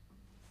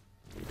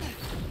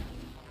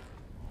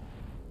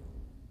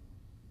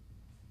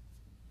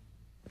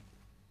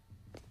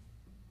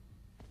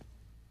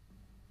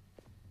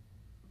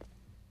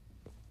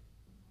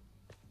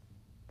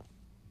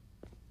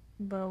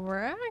 But we're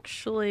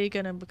actually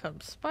gonna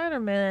become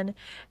Spider-Man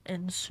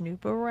and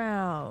snoop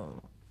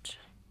around.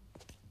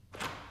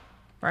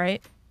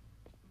 Right?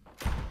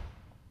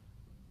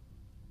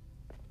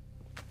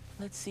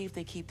 Let's see if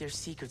they keep their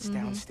secrets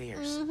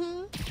downstairs.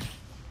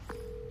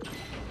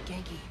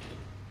 Genki,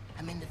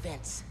 I'm in the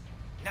vents.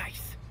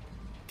 Nice.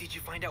 Did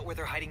you find out where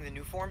they're hiding the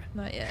new form?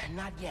 Not yet.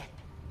 Not yet.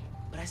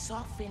 But I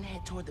saw Finn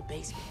head toward the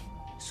basement,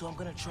 so I'm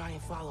gonna try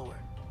and follow her.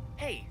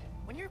 Hey,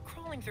 when you're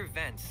crawling through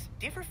vents,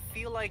 do you ever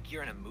feel like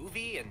you're in a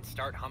movie and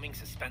start humming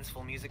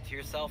suspenseful music to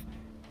yourself?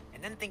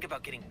 And then think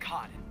about getting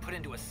caught and put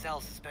into a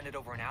cell suspended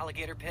over an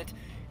alligator pit,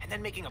 and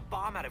then making a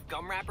bomb out of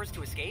gum wrappers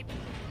to escape?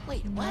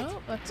 Wait, what?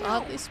 No, that's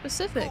oddly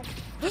specific.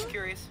 Just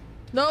curious.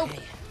 Nope.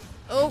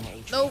 Oh,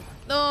 nope.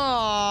 No,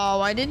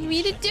 I didn't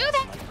mean to do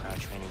that.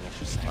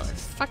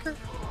 Motherfucker.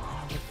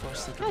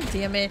 God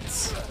damn it.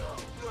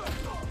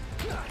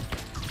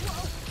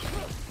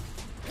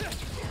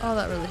 Oh,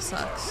 that really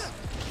sucks.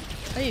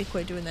 I need to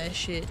quit doing that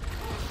shit.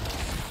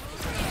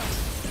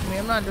 I mean,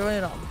 I'm not doing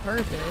it on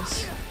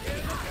purpose.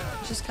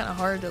 It's just kind of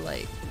hard to,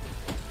 like,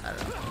 I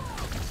don't know.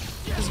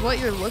 Because what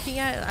you're looking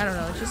at, I don't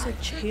know, it just like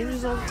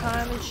changes all the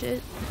time and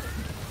shit.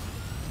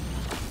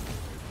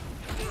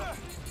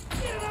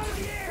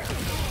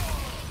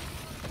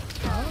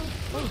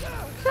 Oh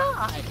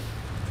god!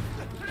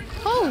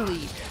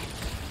 Holy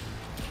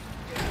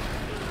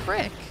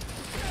frick!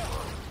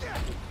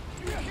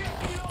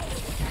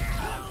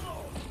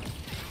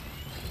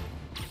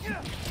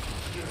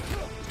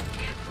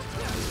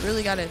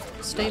 Really gotta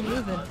stay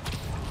moving.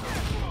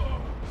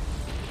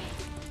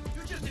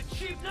 You're just a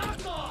cheap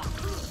knockoff!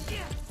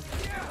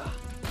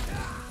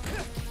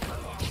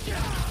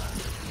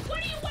 What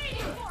are you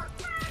waiting for?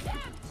 Grab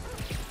him!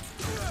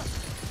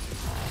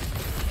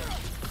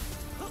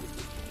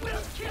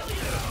 We'll kill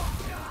you!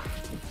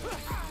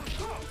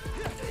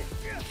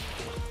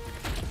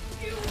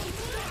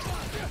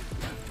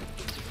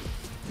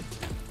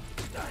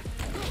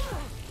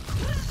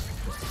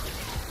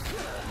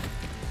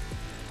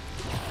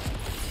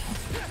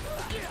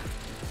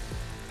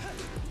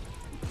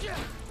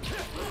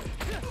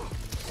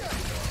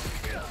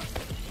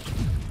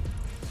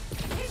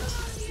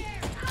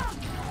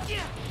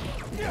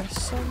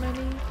 There's so many.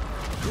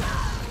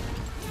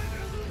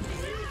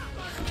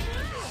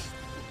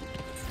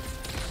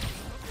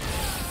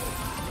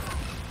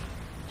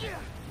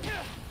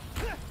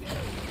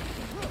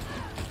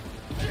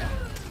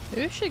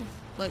 Maybe we should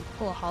like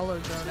pull a hollow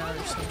drone out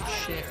or some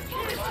shit.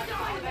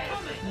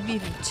 Maybe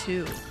even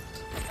two.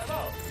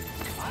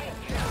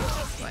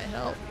 Might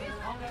help.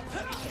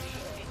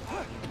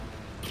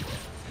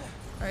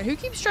 Alright, who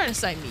keeps trying to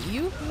sight me?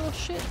 You little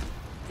shit.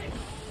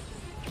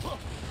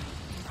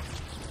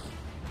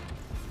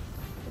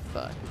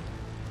 Fuck.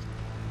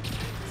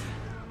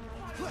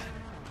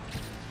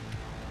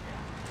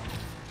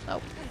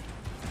 Oh.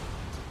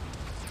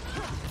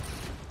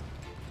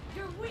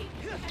 You're weak.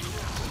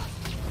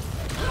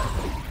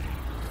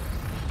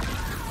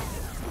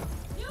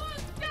 You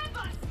escape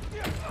us.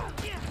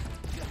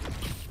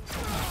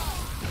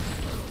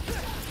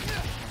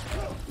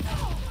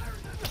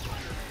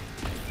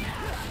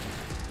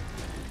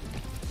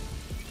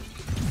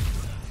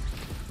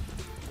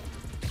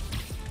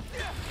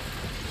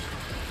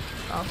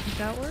 I don't think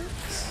that works.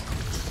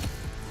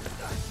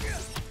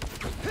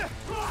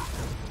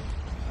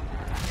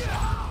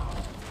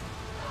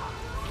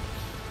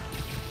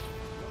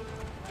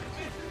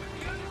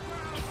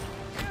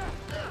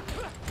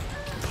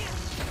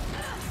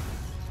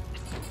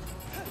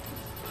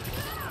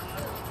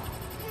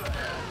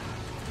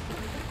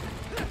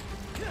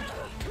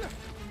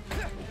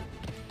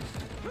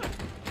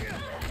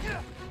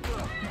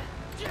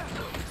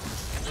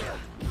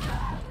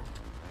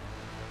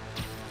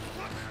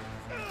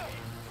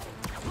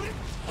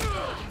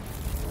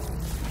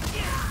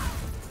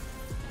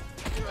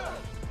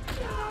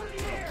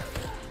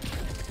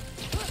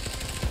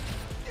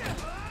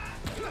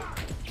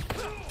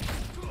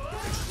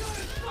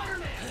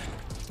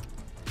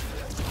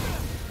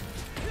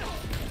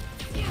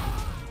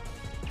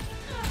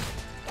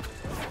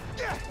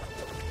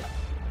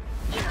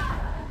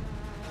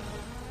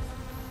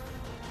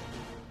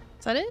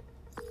 Is that it?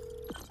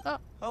 Oh.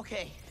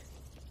 Okay.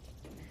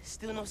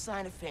 Still no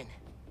sign of Finn.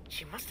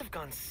 She must have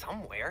gone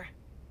somewhere.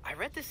 I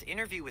read this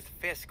interview with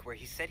Fisk where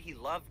he said he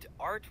loved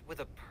art with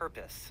a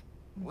purpose.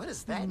 What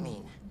does that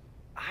mean?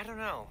 I don't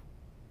know.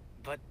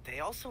 But they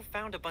also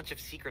found a bunch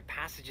of secret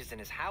passages in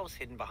his house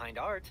hidden behind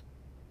art.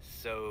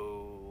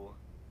 So...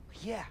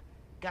 Yeah,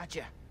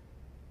 gotcha.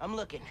 I'm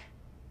looking.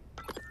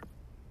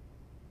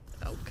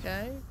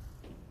 Okay.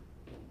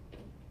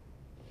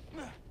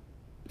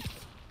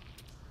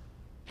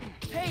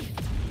 Hey!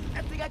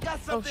 I think I got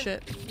something! Oh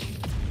shit.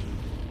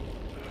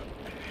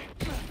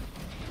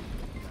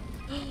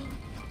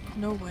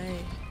 No way.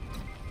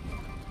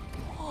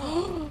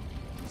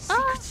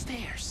 Secret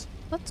stairs.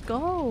 Let's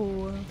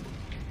go.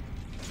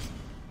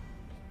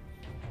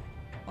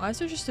 Why is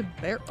there just a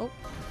barrel? Oh.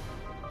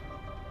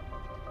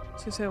 I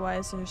was gonna say, why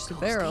is there just a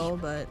barrel,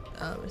 but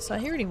it's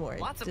not here anymore.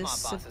 It Lots of mob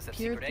bosses have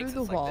disappeared secret through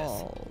the exits like this.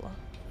 wall.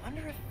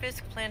 Wonder if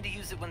Fisk planned to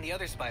use it when the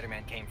other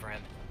Spider-Man came for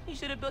him. He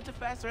should have built a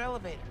faster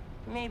elevator.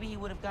 Maybe he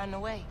would have gotten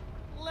away.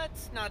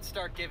 let's not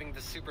start giving the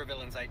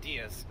supervillains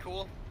ideas,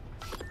 cool?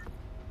 You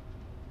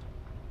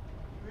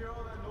hear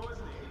all that noise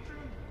in the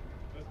atrium?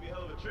 Must be a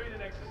hell of a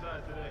training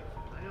exercise today.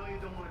 I know you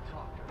don't want to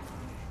talk,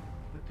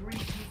 but 3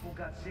 people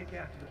got sick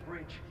after the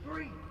bridge.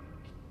 3!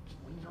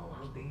 We know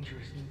how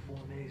dangerous new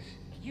form is.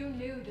 You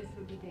knew this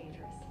would be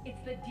dangerous.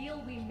 It's the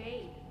deal we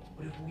made.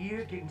 But if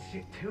we're getting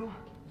sick too?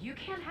 You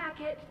can't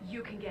hack it,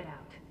 you can get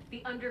out.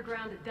 The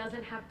underground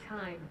doesn't have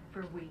time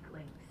for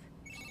weaklings.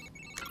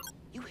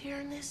 You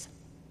hearing this?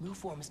 New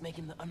form is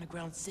making the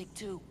underground sick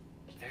too.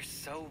 They're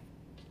so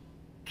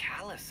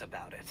callous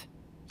about it.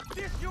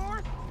 This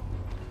yours?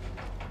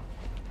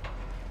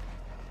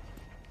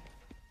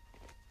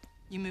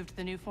 You moved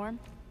the new form?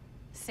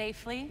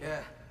 Safely? Yeah,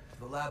 to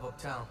the lab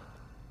uptown.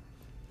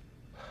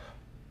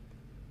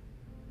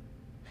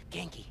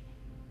 Genki,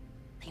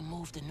 they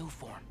moved the new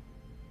form.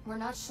 We're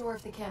not sure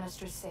if the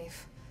canister's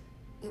safe.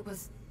 It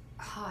was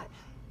hot,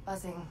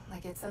 buzzing,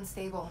 like it's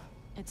unstable.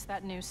 It's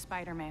that new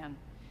Spider-Man.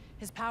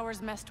 His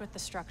powers messed with the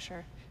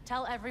structure.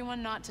 Tell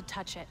everyone not to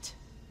touch it.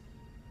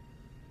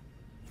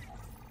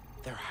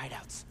 They're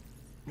hideouts.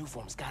 New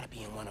form's gotta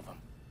be in one of them.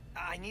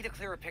 I need a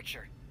clearer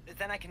picture.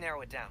 Then I can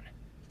narrow it down.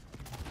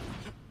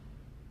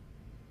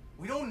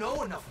 We don't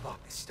know enough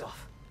about this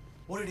stuff.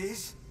 What it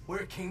is, where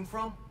it came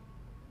from.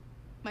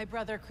 My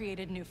brother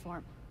created new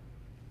form.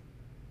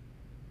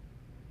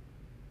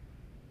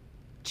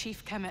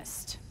 Chief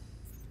chemist.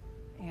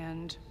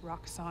 And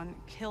Roxxon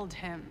killed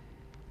him.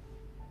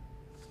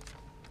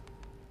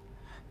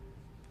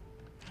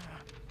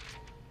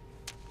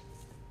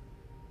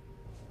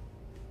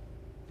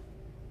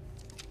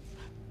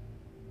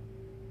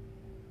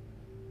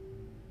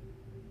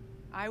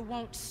 I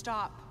won't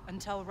stop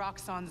until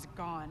Roxxon's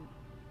gone.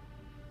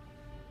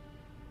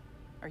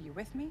 Are you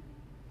with me?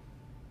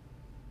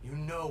 You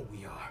know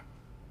we are.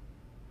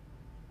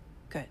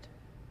 Good.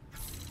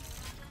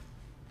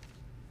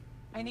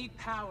 I need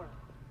power.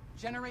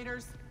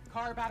 Generators,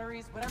 car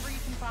batteries, whatever you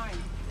can find.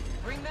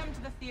 Bring them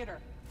to the theater.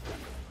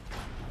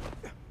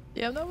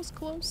 Yeah, that was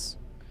close.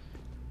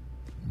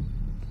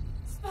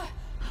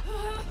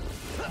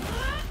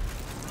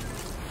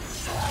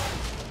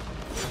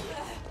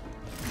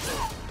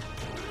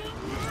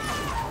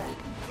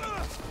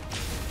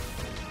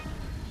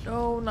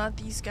 No, not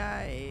these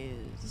guys.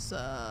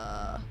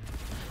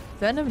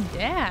 Venom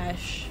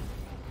Dash.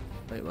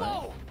 Wait, what?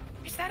 Whoa!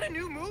 Is that a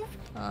new move?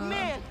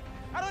 Man,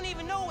 I don't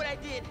even know what I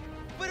did,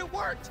 but it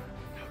worked.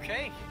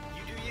 Okay,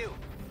 you do you.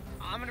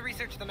 I'm gonna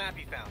research the map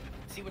you found.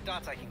 See what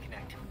dots I can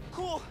connect.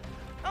 Cool.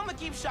 I'm gonna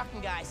keep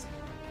shocking guys.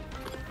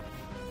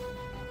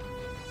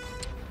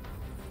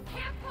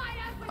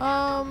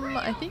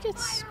 I think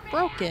it's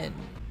broken.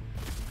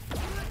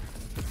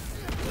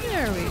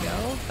 There we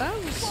go. That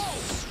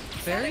was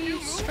very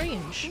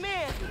strange.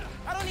 Man,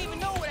 I don't even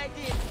know what I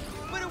did,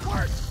 but it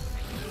worked.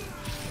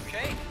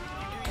 Okay, you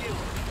do you.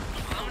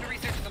 I'm gonna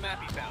research the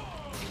map you found.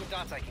 See what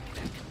dots I can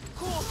connect.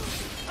 Cool.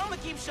 I'm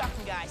gonna keep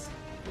shocking guys.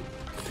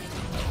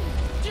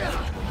 Oh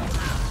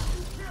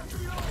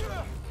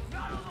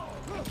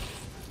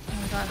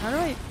my god, how do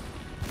I...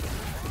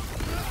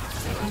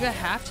 Maybe I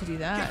have to do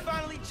that. Can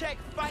finally check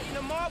fighting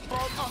a mob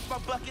ball off my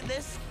bucket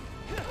list.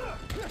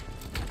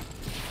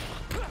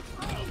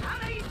 How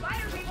many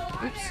spider people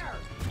are there?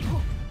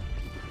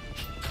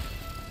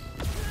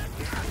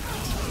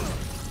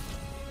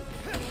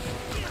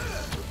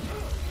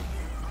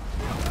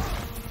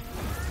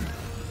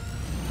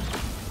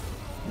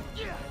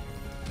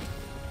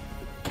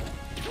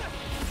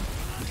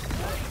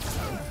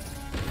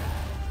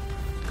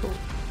 Cool.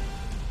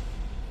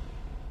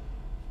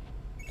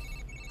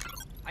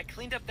 I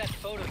cleaned up that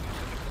photo you took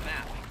of the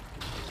map.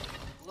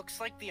 Looks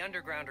like the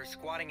underground are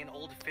squatting in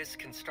old Fisk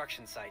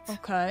construction sites.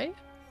 Okay.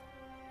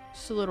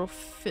 Just a little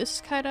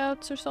Fisk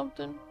hideouts or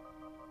something.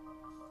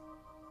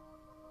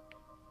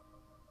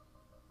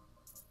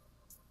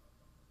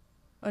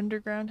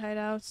 Underground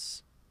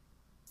hideouts.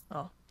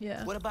 Oh,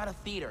 yeah. What about a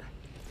theater?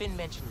 Finn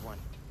mentioned one.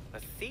 A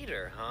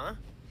theater, huh?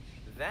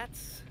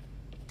 That's...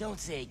 Don't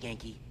say it,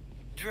 Genki.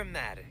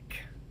 dramatic.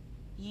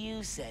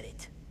 You said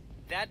it.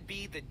 That'd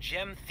be the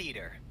Gem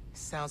Theater.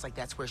 Sounds like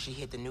that's where she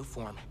hid the new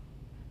form.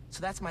 So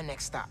that's my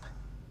next stop.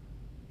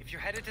 If you're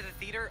headed to the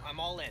theater, I'm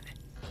all in.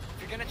 If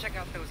you're gonna check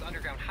out those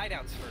underground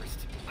hideouts first,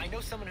 I know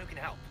someone who can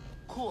help.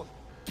 Cool.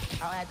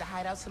 I'll add the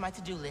hideouts to my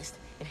to-do list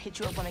and hit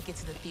you up when I get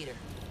to the theater.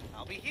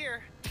 I'll be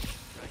here.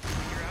 Trying to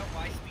figure out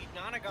why Speed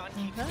Nonagon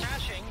keeps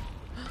crashing.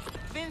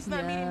 Finn's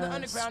not meeting the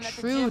underground at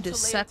the true gym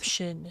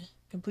deception.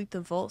 Complete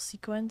the vault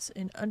sequence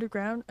in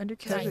Underground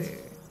Undercover. Nice.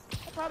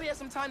 I'll probably have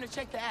some time to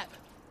check the app.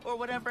 Or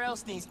whatever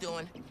else needs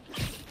doing.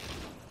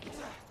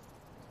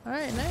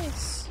 Alright,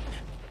 nice.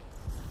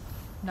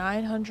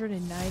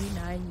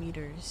 999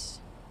 meters.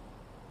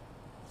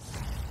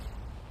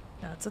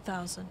 That's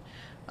 1,000.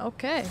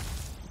 Okay.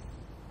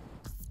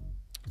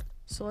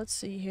 So let's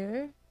see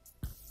here.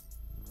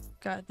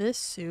 Got this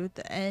suit,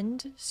 the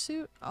end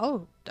suit.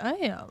 Oh,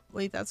 damn.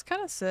 Wait, that's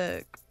kind of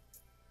sick.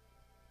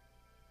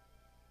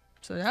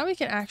 So now we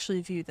can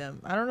actually view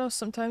them. I don't know,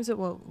 sometimes it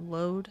won't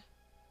load.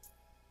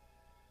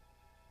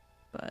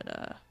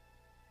 But,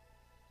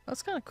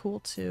 That's kind of cool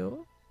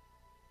too.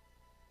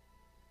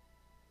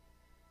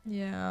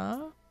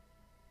 Yeah.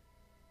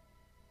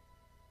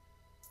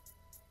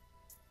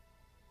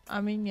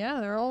 I mean, yeah,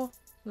 they're all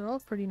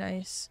pretty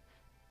nice.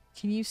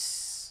 Can you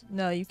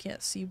no, you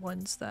can't see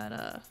ones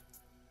that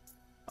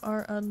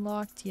are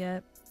unlocked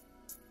yet.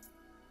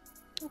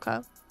 Okay.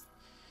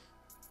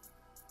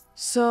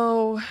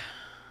 So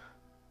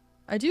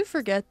I do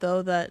forget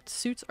though that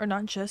suits are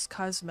not just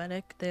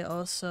cosmetic, they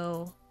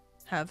also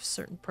have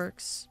certain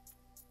perks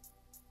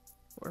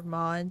or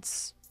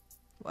mods,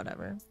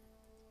 whatever.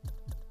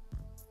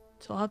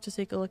 So I'll have to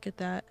take a look at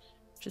that,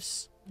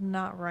 just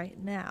not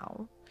right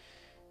now.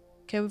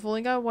 Okay, we've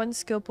only got one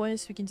skill point,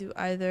 so we can do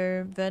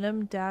either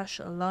Venom Dash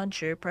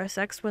Launcher. Press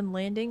X when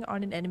landing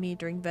on an enemy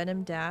during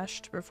Venom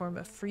Dash to perform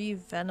a free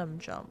Venom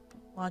jump,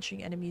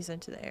 launching enemies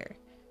into the air.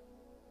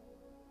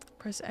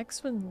 Press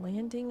X when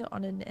landing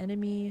on an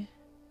enemy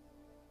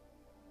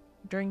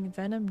during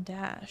Venom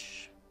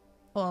Dash.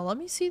 Hold on, let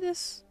me see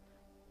this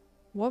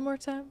one more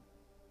time.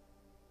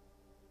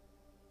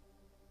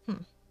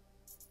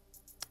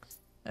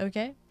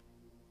 Okay.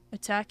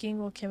 Attacking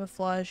will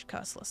camouflage,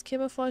 cost less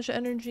camouflage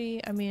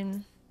energy. I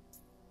mean,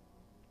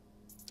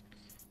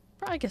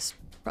 I guess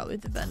probably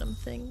the Venom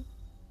thing.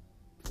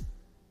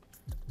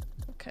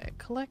 Okay,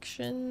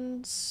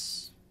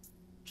 collections.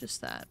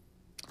 Just that.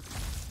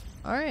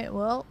 Alright,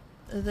 well,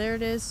 there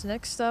it is.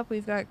 Next up,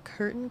 we've got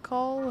Curtain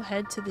Call.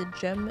 Head to the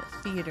Gem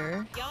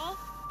Theater. Y'all,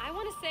 I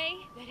want to say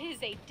that it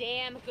is a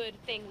damn good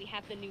thing we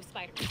have the new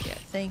Spider-Man. Yeah,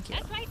 thank you.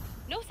 That's right.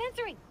 No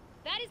censoring.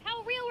 That is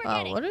how real we're Wow,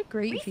 getting. what a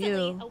great Recently,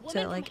 view a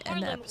woman to like from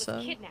end the Harlem was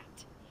episode.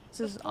 kidnapped. This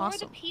is Before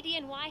awesome. the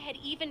PDNY had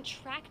even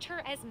tracked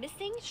her as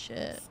missing,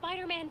 Shit.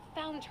 Spider-Man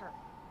found her.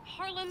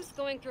 Harlem's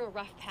going through a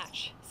rough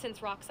patch since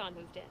Roxxon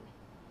moved in.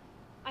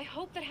 I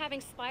hope that having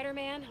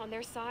Spider-Man on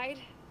their side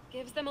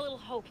gives them a little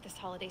hope this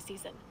holiday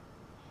season.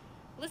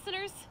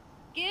 Listeners,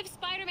 give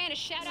Spider-Man a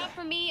shout out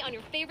from me on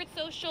your favorite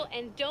social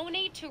and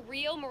donate to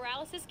Rio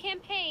Morales'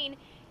 campaign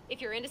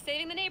if you're into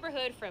saving the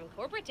neighborhood from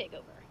corporate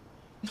takeover.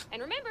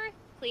 And remember,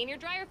 clean your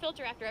dryer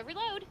filter after every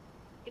load.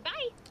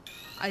 Goodbye.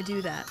 I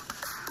do that.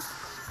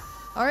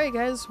 Alright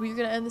guys, we're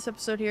gonna end this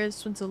episode here.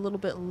 This one's a little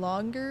bit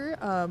longer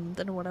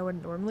than what I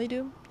would normally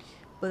do.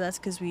 But that's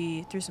because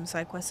we threw some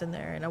side quests in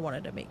there and I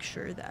wanted to make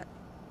sure that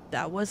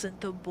that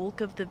wasn't the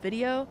bulk of the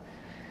video.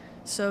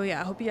 So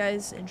yeah, I hope you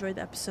guys enjoyed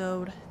the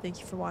episode. Thank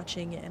you for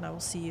watching and I will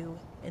see you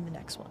in the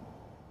next one.